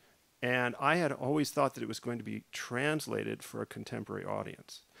object. And I had always thought that it was going to be translated for a contemporary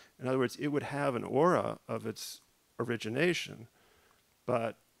audience. In other words, it would have an aura of its origination,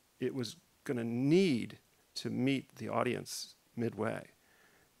 but it was going to need to meet the audience midway.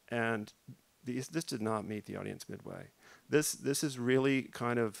 And this did not meet the audience midway. This is really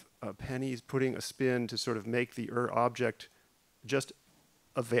kind of Penny's putting a spin to sort of make the object just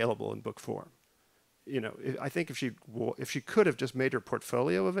available in book form. You know, I think if she could have just made her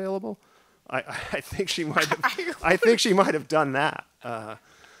portfolio available, I think she might have. I think she might have done that.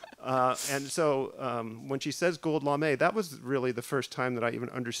 And so when she says gold lame, that was really the first time that I even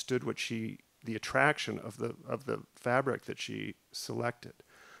understood the attraction of the fabric that she selected.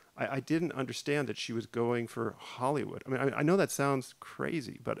 I didn't understand that she was going for Hollywood. I mean, I know that sounds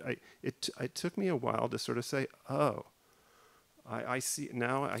crazy, but it took me a while to sort of say, oh, I see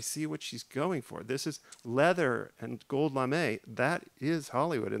now. I see what she's going for. This is leather and gold lame. That is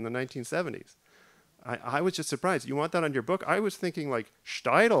Hollywood in the 1970s. I was just surprised. You want that on your book? I was thinking like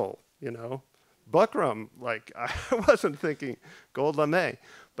Steidl, you know, Buckram. Like I wasn't thinking gold lame.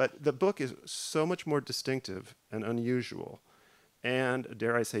 But the book is so much more distinctive and unusual, and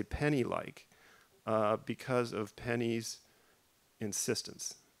dare I say Penny-like, because of Penny's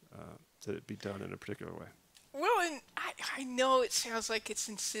insistence that it be done in a particular way. Well, and I know it sounds like it's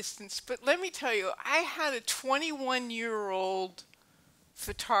insistence, but let me tell you, I had a 21-year-old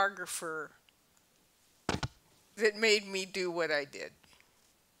photographer that made me do what I did,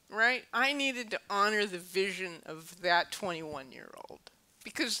 right? I needed to honor the vision of that 21-year-old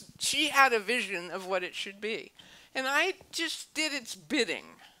because she had a vision of what it should be. And I just did its bidding.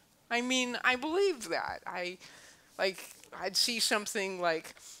 I mean, I believed that. I'd see something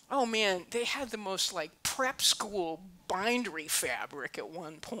like, oh man, they had the most like prep school bindery fabric at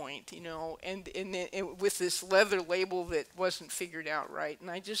one point, you know, and with this leather label that wasn't figured out right. And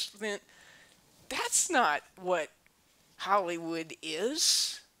I just went, that's not what Hollywood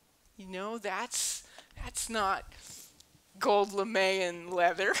is. You know, that's not gold lame and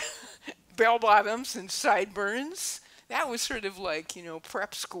leather, bell bottoms and sideburns. That was sort of like, you know,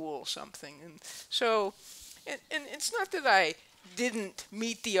 prep school something. And so, and it's not that I didn't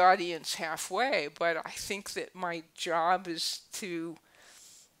meet the audience halfway, but I think that my job is to,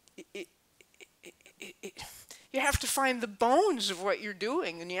 you have to find the bones of what you're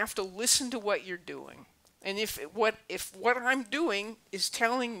doing, and you have to listen to what you're doing. And if what I'm doing is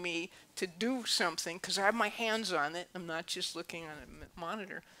telling me to do something, because I have my hands on it, I'm not just looking on a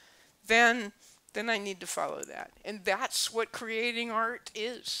monitor, then I need to follow that. And that's what creating art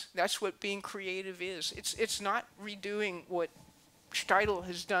is. That's what being creative is. It's not redoing what Steidl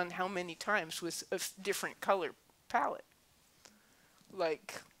has done how many times with a different color palette.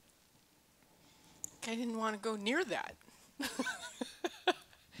 Like, I didn't want to go near that.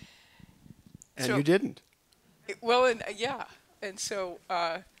 And so, you didn't. Well, and yeah, and so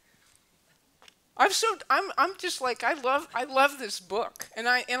I'm just like I love this book, and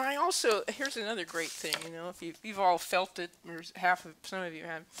I also, here's another great thing, you know, if you've all felt it, or some of you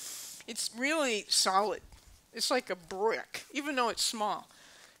have, it's really solid. It's like a brick, even though it's small.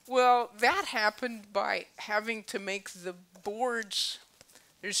 Well, that happened by having to make the boards.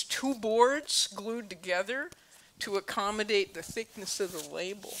 There's 2 boards glued together to accommodate the thickness of the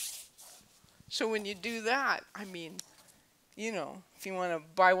label. So when you do that, I mean, you know, if you want to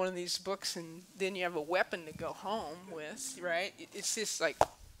buy one of these books and then you have a weapon to go home with, right? It's just like,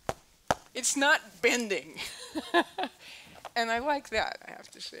 it's not bending. And I like that, I have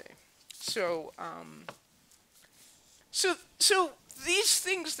to say. So, so these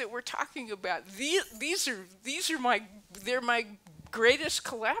things that we're talking about, they're my greatest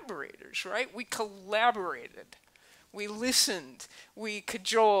collaborators, right? We collaborated, we listened, we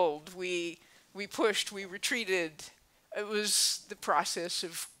cajoled, we pushed, we retreated. It was the process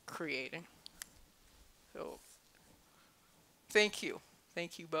of creating. So, thank you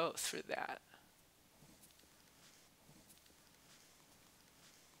both for that.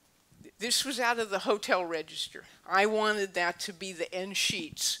 This was out of the hotel register. I wanted that to be the end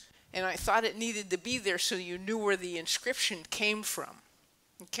sheets, and I thought it needed to be there so you knew where the inscription came from.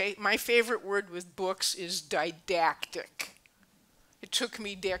 Okay, my favorite word with books is didactic. It took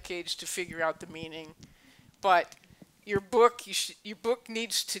me decades to figure out the meaning, but your book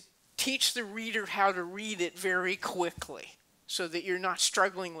needs to teach the reader how to read it very quickly, so that you're not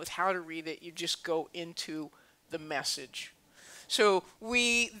struggling with how to read it. You just go into the message. So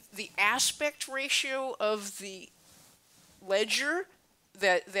the aspect ratio of the ledger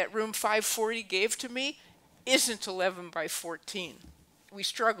that room 540 gave to me isn't 11 by 14. We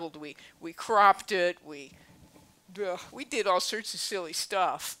struggled. We cropped it. We did all sorts of silly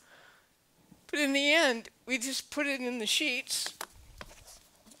stuff. But in the end, we just put it in the sheets.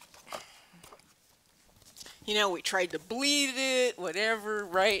 You know, we tried to bleed it, whatever,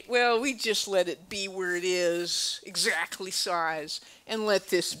 right? Well, we just let it be where it is, exactly size, and let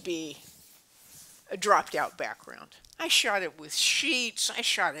this be a dropped out background. I shot it with sheets. I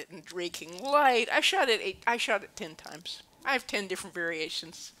shot it in raking light. I shot it 10 times. I have 10 different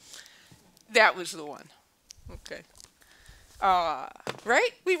variations. That was the one. Okay.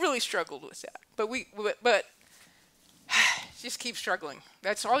 Right? We really struggled with that. But just keep struggling.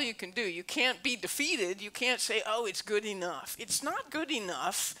 That's all you can do. You can't be defeated. You can't say, oh, it's good enough. It's not good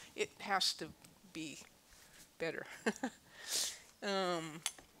enough. It has to be better. And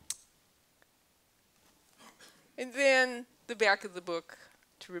then the back of the book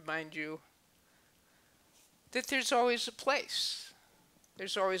to remind you that there's always a place.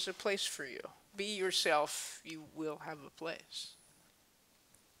 There's always a place for you. Be yourself. You will have a place.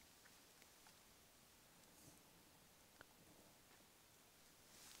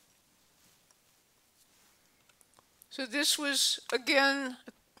 So this was, again,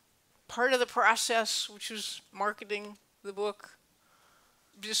 part of the process, which was marketing the book.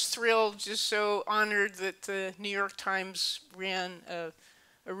 Just thrilled, just so honored that the New York Times ran a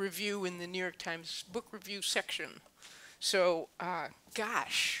review in the New York Times book review section. So,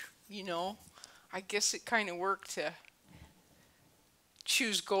 gosh, you know, I guess it kind of worked to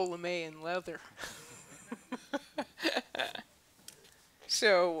choose gold lame and leather.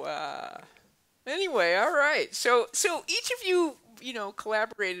 So, anyway, all right. So each of you, you know,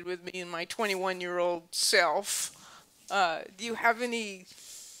 collaborated with me and my 21-year-old self. Do you have any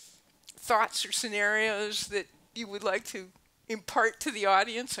thoughts or scenarios that you would like to impart to the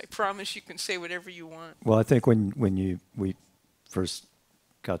audience? I promise you can say whatever you want. Well, I think when we first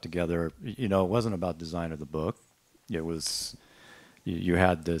got together, you know, it wasn't about design of the book. It was you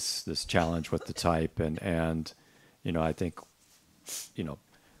had this challenge with the type, and you know, I think, you know,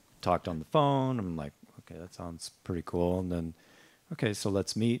 talked on the phone. I'm like, okay, that sounds pretty cool. And then, okay, so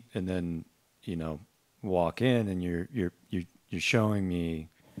let's meet. And then, you know, walk in, and you're showing me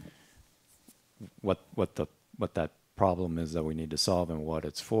what that problem is that we need to solve and what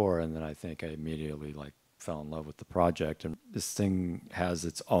it's for. And then I think I immediately like fell in love with the project. And this thing has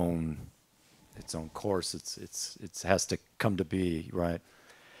its own course. It has to come to be, right?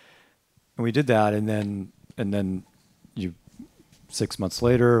 And we did that, and then you. 6 months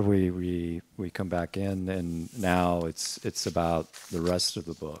later, we come back in, and now it's about the rest of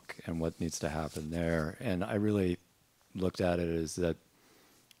the book and what needs to happen there. And I really looked at it as that,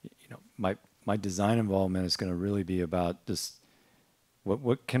 you know, my design involvement is going to really be about this.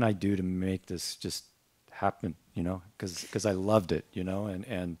 What can I do to make this just happen? You know, because I loved it. You know,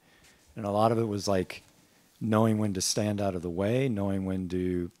 and a lot of it was like knowing when to stand out of the way, knowing when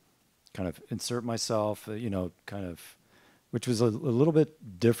to kind of insert myself. You know, kind of. Which was a little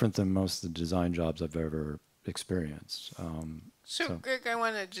bit different than most of the design jobs I've ever experienced. So, Greg, I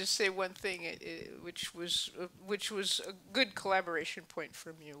want to just say one thing, which was a good collaboration point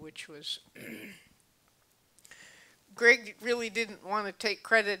from you, which was Greg really didn't want to take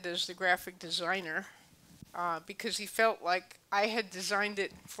credit as the graphic designer because he felt like I had designed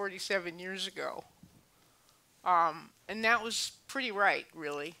it 47 years ago. And that was pretty right,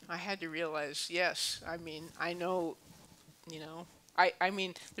 really. I had to realize, yes, I mean, I know. You know, I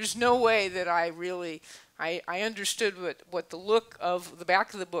mean, there's no way that I understood what the look of the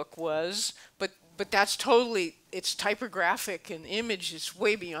back of the book was, but that's totally, it's typographic and image is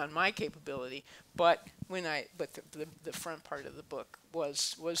way beyond my capability. But the front part of the book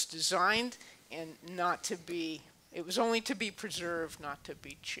was designed and not to be, it was only to be preserved, not to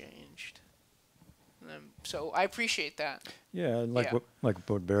be changed. So I appreciate that. Yeah, and like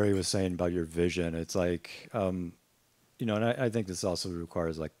what Barry was saying about your vision, it's like. You know, and I think this also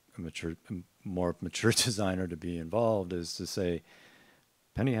requires like a more mature designer to be involved, is to say,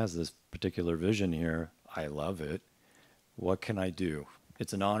 Penny has this particular vision here. I love it. What can I do?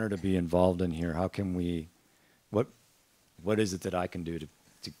 It's an honor to be involved in here. How can we, what is it that I can do to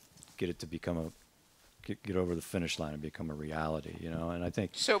get it to become get over the finish line and become a reality, you know? And I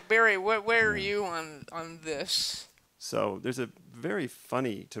think. So Barry, where are you on this? So there's a very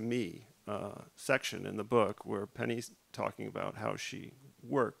funny, to me, section in the book where Penny's talking about how she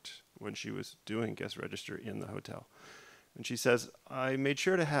worked when she was doing guest register in the hotel. And she says, I made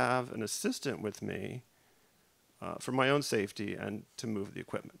sure to have an assistant with me for my own safety and to move the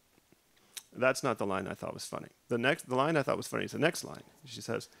equipment. That's not the line I thought was funny. The line I thought was funny is the next line. She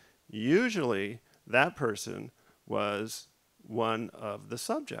says, usually that person was one of the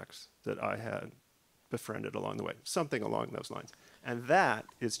subjects that I had befriended along the way, something along those lines. And that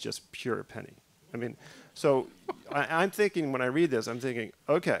is just pure Penny. I mean, so I'm thinking, when I read this, I'm thinking,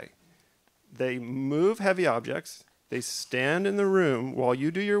 okay, they move heavy objects, they stand in the room while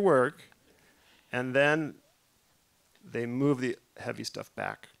you do your work, and then they move the heavy stuff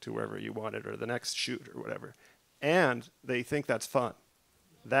back to wherever you want it, or the next shoot, or whatever. And they think that's fun.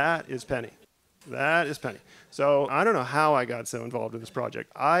 That is Penny. That is Penny. So I don't know how I got so involved in this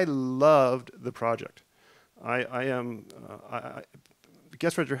project. I loved the project.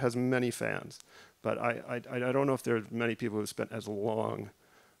 Guest Register has many fans, but I don't know if there are many people who have spent as long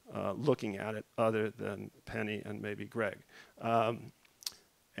looking at it other than Penny and maybe Greg.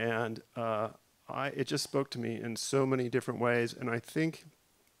 It just spoke to me in so many different ways, and I think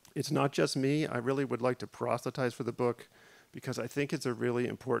it's not just me. I really would like to proselytize for the book because I think it's a really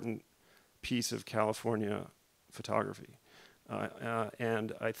important piece of California photography.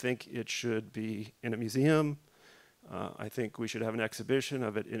 And I think it should be in a museum. I think we should have an exhibition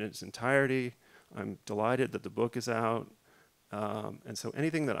of it in its entirety. I'm delighted that the book is out. And so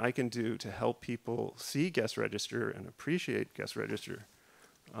anything that I can do to help people see Guest Register and appreciate Guest Register,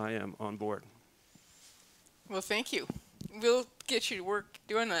 I am on board. Well, thank you. We'll get you to work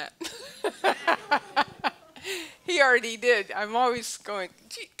doing that. He already did. I'm always going,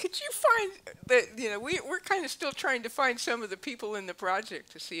 gee, could you find that, we're kind of still trying to find some of the people in the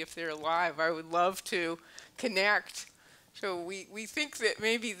project to see if they're alive. I would love to connect. So we think that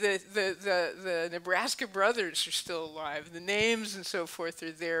maybe the Nebraska brothers are still alive. The names and so forth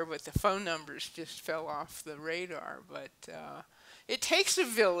are there, but the phone numbers just fell off the radar. But it takes a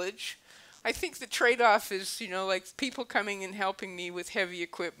village. I think the trade-off is, like people coming and helping me with heavy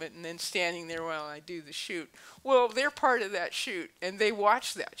equipment and then standing there while I do the shoot. Well, they're part of that shoot, and they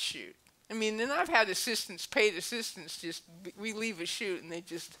watch that shoot. I mean, then I've had assistants, paid assistants, we leave a shoot, and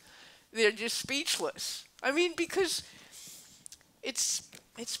they're just speechless. I mean, because it's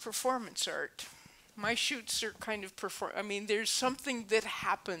performance art. My shoots are kind of there's something that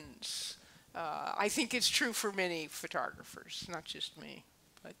happens. I think it's true for many photographers, not just me.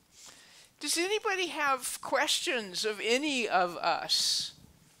 But does anybody have questions of any of us?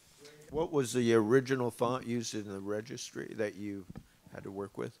 What was the original font used in the registry that you had to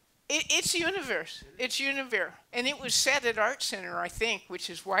work with? It's Universe. It's Universe. And it was set at ArtCenter, I think, which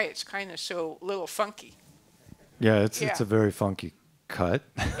is why it's kind of so little funky. Yeah, it's a very funky cut,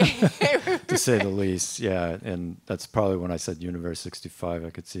 to say the least. Yeah, and that's probably when I said Universe 65,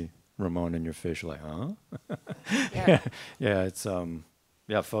 I could see Ramon in your face, like, huh? Yeah. Yeah, it's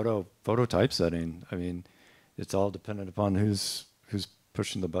photo typesetting. I mean, it's all dependent upon who's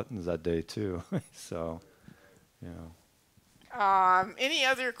pushing the buttons that day too. So, Any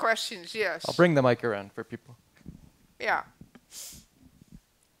other questions? Yes. I'll bring the mic around for people. Yeah.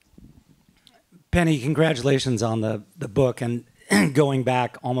 Penny, congratulations on the book and going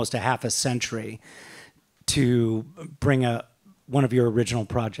back almost a half a century to bring one of your original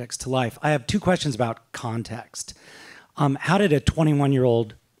projects to life. I have two questions about context. How did a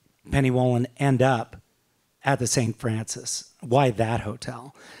 21-year-old Penny Wolin end up at the St. Francis? Why that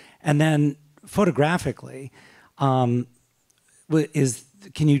hotel? And then photographically, can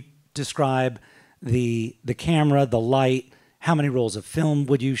you describe the camera, the light? How many rolls of film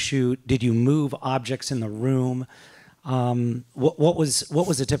would you shoot? Did you move objects in the room? What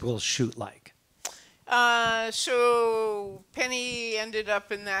was a typical shoot like? So Penny ended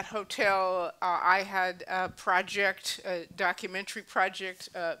up in that hotel. I had a documentary project.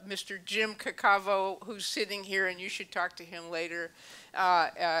 Mr. Jim Cacavo, who's sitting here, and you should talk to him later.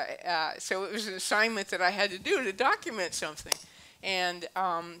 So it was an assignment that I had to do to document something. And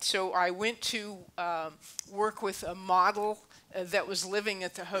so I went to work with a model that was living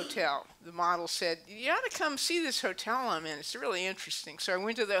at the hotel. The model said, "You ought to come see this hotel I'm in. It's really interesting." So I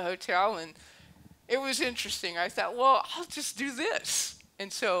went to the hotel, and it was interesting. I thought, well, I'll just do this.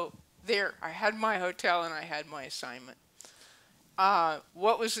 And so there, I had my hotel and I had my assignment.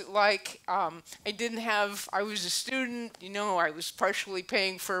 What was it like? I was a student, I was partially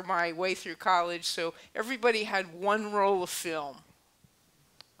paying for my way through college, so everybody had one roll of film.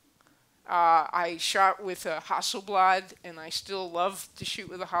 I shot with a Hasselblad, and I still love to shoot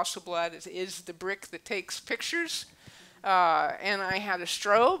with a Hasselblad. It is the brick that takes pictures. And I had a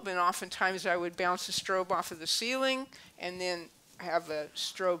strobe, and oftentimes I would bounce the strobe off of the ceiling, and then have a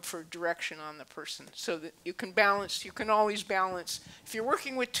strobe for direction on the person, so that you can balance. You can always balance. If you're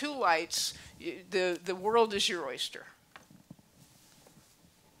working with 2 lights, the world is your oyster.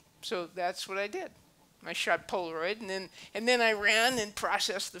 So that's what I did. I shot Polaroid, and then I ran and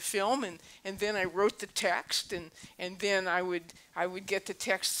processed the film, and then I wrote the text, and then I would get the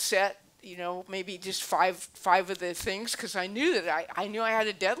text set, you know, maybe just five of the things, because I knew that I knew I had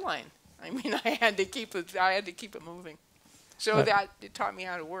a deadline. I mean, I had to keep it moving. So that it taught me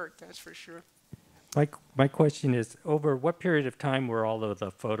how to work, that's for sure. My question is, over what period of time were all of the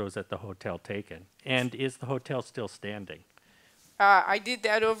photos at the hotel taken? And is the hotel still standing? I did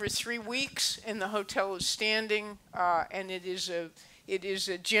that over 3 weeks, and the hotel is standing, and it is a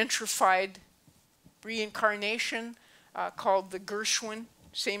gentrified reincarnation called the Gershwin,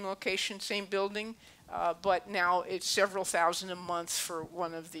 same location, same building, but now it's several thousand a month for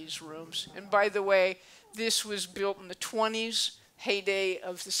one of these rooms. And by the way, this was built in the 20s, heyday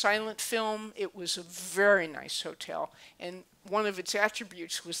of the silent film. It was a very nice hotel, and one of its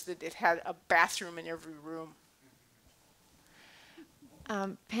attributes was that it had a bathroom in every room.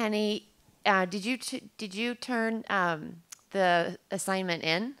 Penny, did you turn the assignment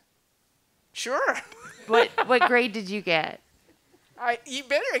in? Sure. What grade did you get? You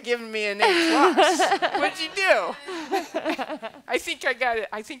better have given me an A+. What'd you do? I think I got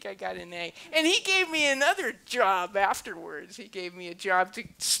an A. And he gave me another job afterwards. He gave me a job to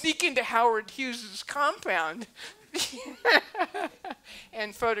sneak into Howard Hughes's compound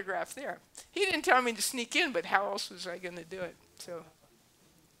and photograph there. He didn't tell me to sneak in, but how else was I going to do it? So,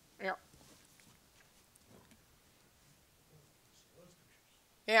 yeah.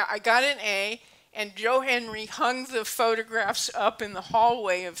 Yeah, I got an A, and Joe Henry hung the photographs up in the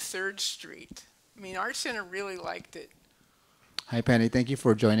hallway of 3rd Street. I mean, ArtCenter really liked it. Hi, Penny. Thank you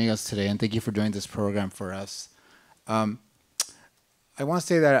for joining us today, and thank you for doing this program for us. I want to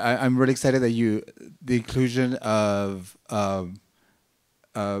say that I'm really excited that the inclusion of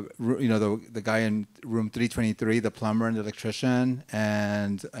the guy in room 323, the plumber and the electrician,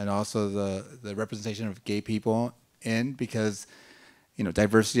 and also the representation of gay people because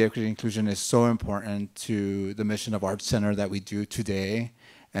diversity, equity, and inclusion is so important to the mission of ArtCenter that we do today.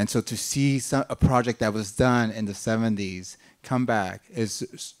 And so to see a project that was done in the 70s come back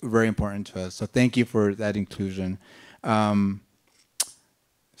is very important to us. So thank you for that inclusion. So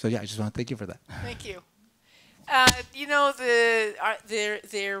yeah, I just want to thank you for that. Thank you.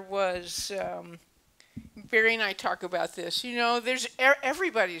 There was, Barry and I talk about this, there's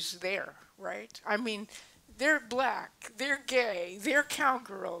everybody's there, right? I mean, they're black, they're gay, they're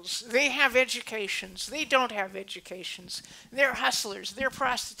cowgirls, they have educations, they don't have educations, they're hustlers, they're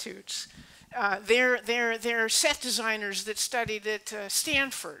prostitutes, they're set designers that studied at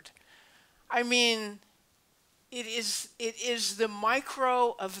Stanford. I mean, it is the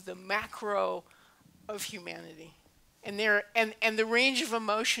micro of the macro of humanity, and the range of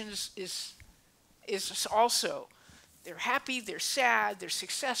emotions is also. They're happy, they're sad, they're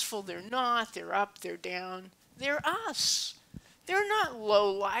successful, they're not, they're up, they're down. They're us. They're not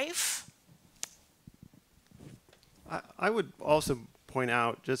low life. I would also point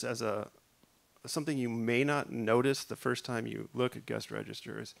out, just as something you may not notice the first time you look at guest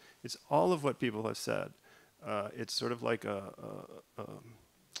registers, it's all of what people have said. It's sort of like an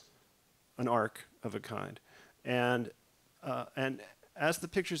arc of a kind. And as the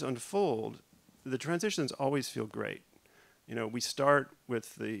pictures unfold, the transitions always feel great. We start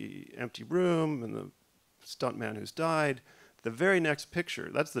with the empty room and the stuntman who's died. The very next picture,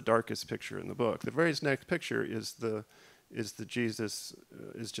 that's the darkest picture in the book. The very next picture is the Jesus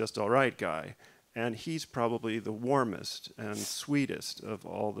is just all right guy, and he's probably the warmest and sweetest of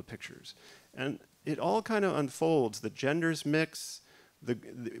all the pictures. And it all kind of unfolds. The genders mix.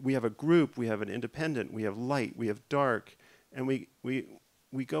 We have a group. We have an independent. We have light. We have dark, and we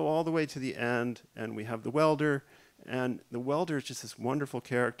go all the way to the end, and we have the welder. And the welder is just this wonderful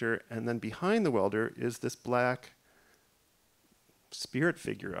character, and then behind the welder is this black spirit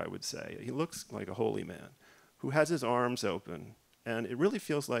figure, I would say. He looks like a holy man who has his arms open, and it really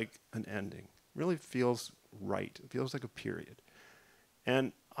feels like an ending. It really feels right. It feels like a period.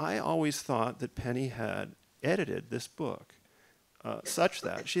 And I always thought that Penny had edited this book such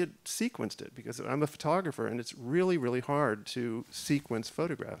that she had sequenced it, because I'm a photographer and it's really, really hard to sequence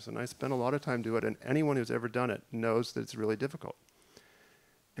photographs. And I spent a lot of time doing it, and anyone who's ever done it knows that it's really difficult.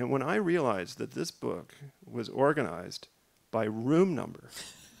 And when I realized that this book was organized by room number,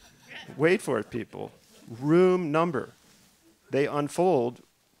 wait for it, people, room number, they unfold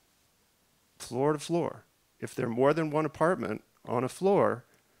floor to floor. If there are more than one apartment on a floor,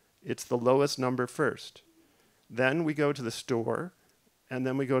 it's the lowest number first. Then we go to the store, and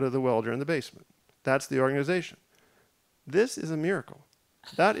then we go to the welder in the basement. That's the organization. This is a miracle.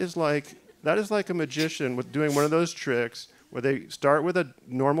 That is like a magician with doing one of those tricks where they start with a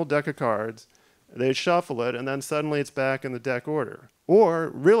normal deck of cards, they shuffle it, and then suddenly it's back in the deck order. Or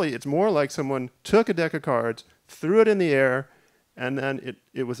really, it's more like someone took a deck of cards, threw it in the air, and then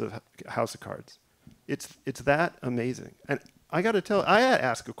it was a house of cards. It's that amazing. And I got to tell, I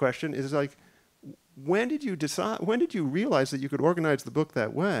ask a question, is like, when did you realize that you could organize the book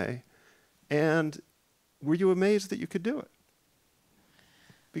that way? And were you amazed that you could do it?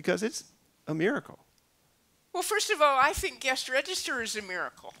 Because it's a miracle. Well, first of all, I think guest register is a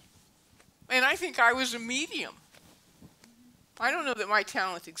miracle. And I think I was a medium. I don't know that my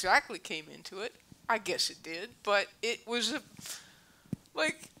talent exactly came into it. I guess it did. But it was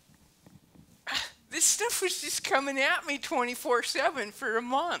this stuff was just coming at me 24/7 for a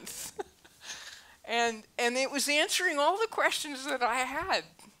month. and it was answering all the questions that I had.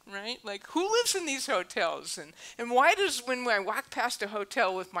 Right? Like, who lives in these hotels? And why does, when I walked past a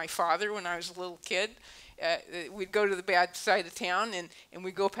hotel with my father when I was a little kid, we'd go to the bad side of town and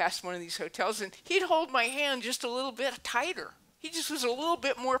we'd go past one of these hotels and he'd hold my hand just a little bit tighter. He just was a little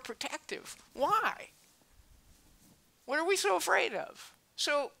bit more protective. Why? What are we so afraid of?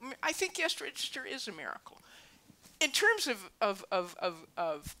 So I think guest register is a miracle. In terms of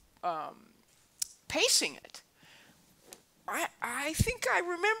pacing it, I think I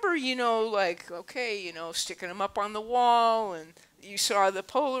remember, sticking them up on the wall, and you saw the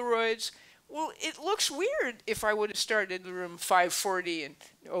Polaroids. Well, it looks weird if I would have started the room 540 and,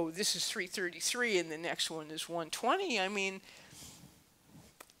 this is 333 and the next one is 120. I mean,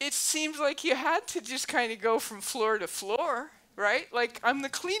 it seems like you had to just kind of go from floor to floor, right? Like, I'm the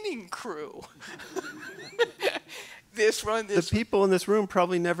cleaning crew. The people in this room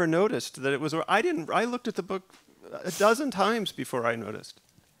probably never noticed that it was. I looked at the book a dozen times before I noticed.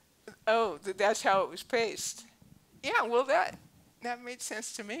 Oh, that's how it was paced. Yeah, well, that made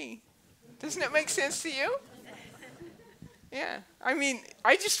sense to me. Doesn't it make sense to you? Yeah. I mean,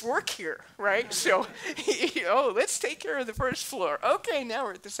 I just work here, right? So, let's take care of the first floor. Okay, now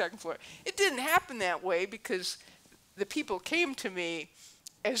we're at the second floor. It didn't happen that way because the people came to me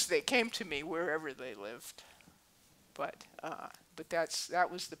as they came to me wherever they lived. But that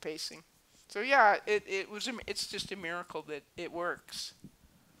was the pacing. So yeah, it's just a miracle that it works.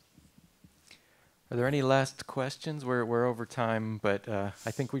 Are there any last questions? We're over time, but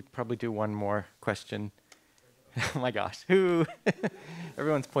I think we probably do one more question. Oh my gosh, who?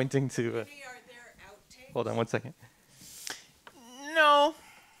 Everyone's pointing to. Are there outtakes? Hold on one second. No.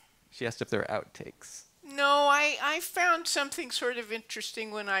 She asked if there are outtakes. No, I found something sort of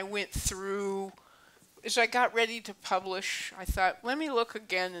interesting when I went through. As I got ready to publish, I thought, let me look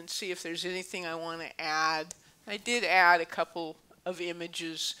again and see if there's anything I want to add. I did add a couple of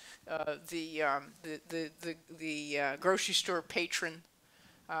images. The grocery store patron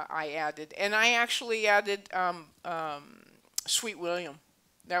I added. And I actually added Sweet William.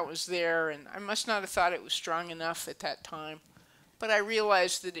 That was there, and I must not have thought it was strong enough at that time. But I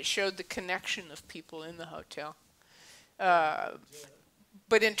realized that it showed the connection of people in the hotel.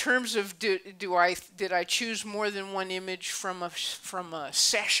 But in terms of did I choose more than one image from a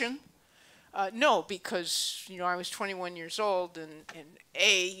session? No, because I was 21 years old, and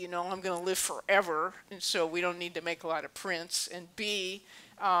I'm going to live forever, and so we don't need to make a lot of prints. And B,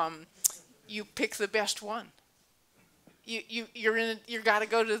 you pick the best one. You got to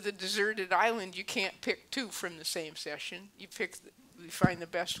go to the deserted island. You can't pick two from the same session. You find the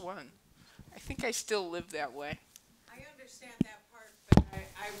best one. I think I still live that way. I understand that part, but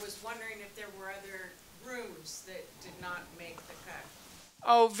I was wondering if there were other rooms that did not make the cut.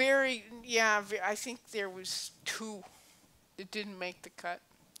 Oh, I think there was 2 that didn't make the cut.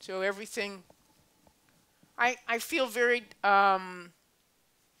 So everything, I feel very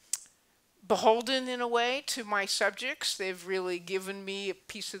beholden in a way to my subjects. They've really given me a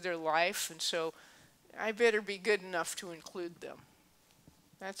piece of their life, and so I better be good enough to include them.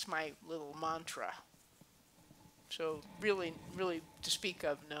 That's my little mantra. So really, really, to speak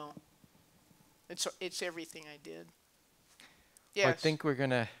of, no. It's everything I did. Yes. Well, I think we're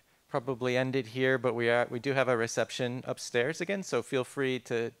gonna probably end it here, but we do have a reception upstairs again, so feel free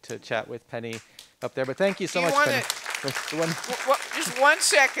to chat with Penny up there. But thank you so much, Penny. Just 1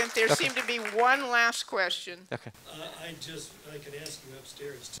 second. There seemed to be one last question. Okay. I can ask you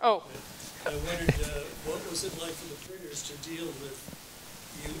upstairs too. Oh. I wondered what was it like for the printers to deal with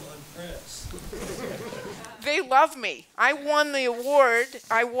you on press? They love me. I won the award.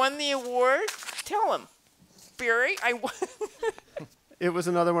 Tell them, Barry. I won. it was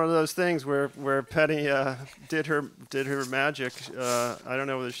another one of those things where Penny did her magic. I don't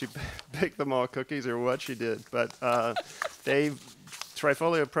know whether she baked them all cookies or what she did, but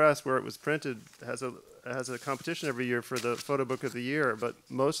Trifolio Press, where it was printed, has a competition every year for the photo book of the year. But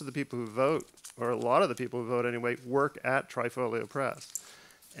most of the people who vote, or a lot of the people who vote anyway, work at Trifolio Press.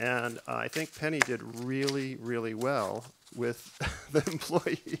 And I think Penny did really, really well with the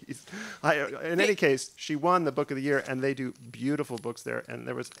employees. In any case, she won the book of the year, and they do beautiful books there. And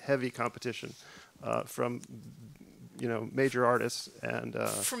there was heavy competition from major artists and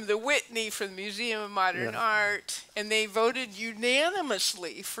from the Whitney, from the Museum of Modern Art, and they voted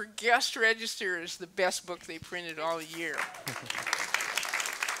unanimously for Guest Register as the best book they printed all year.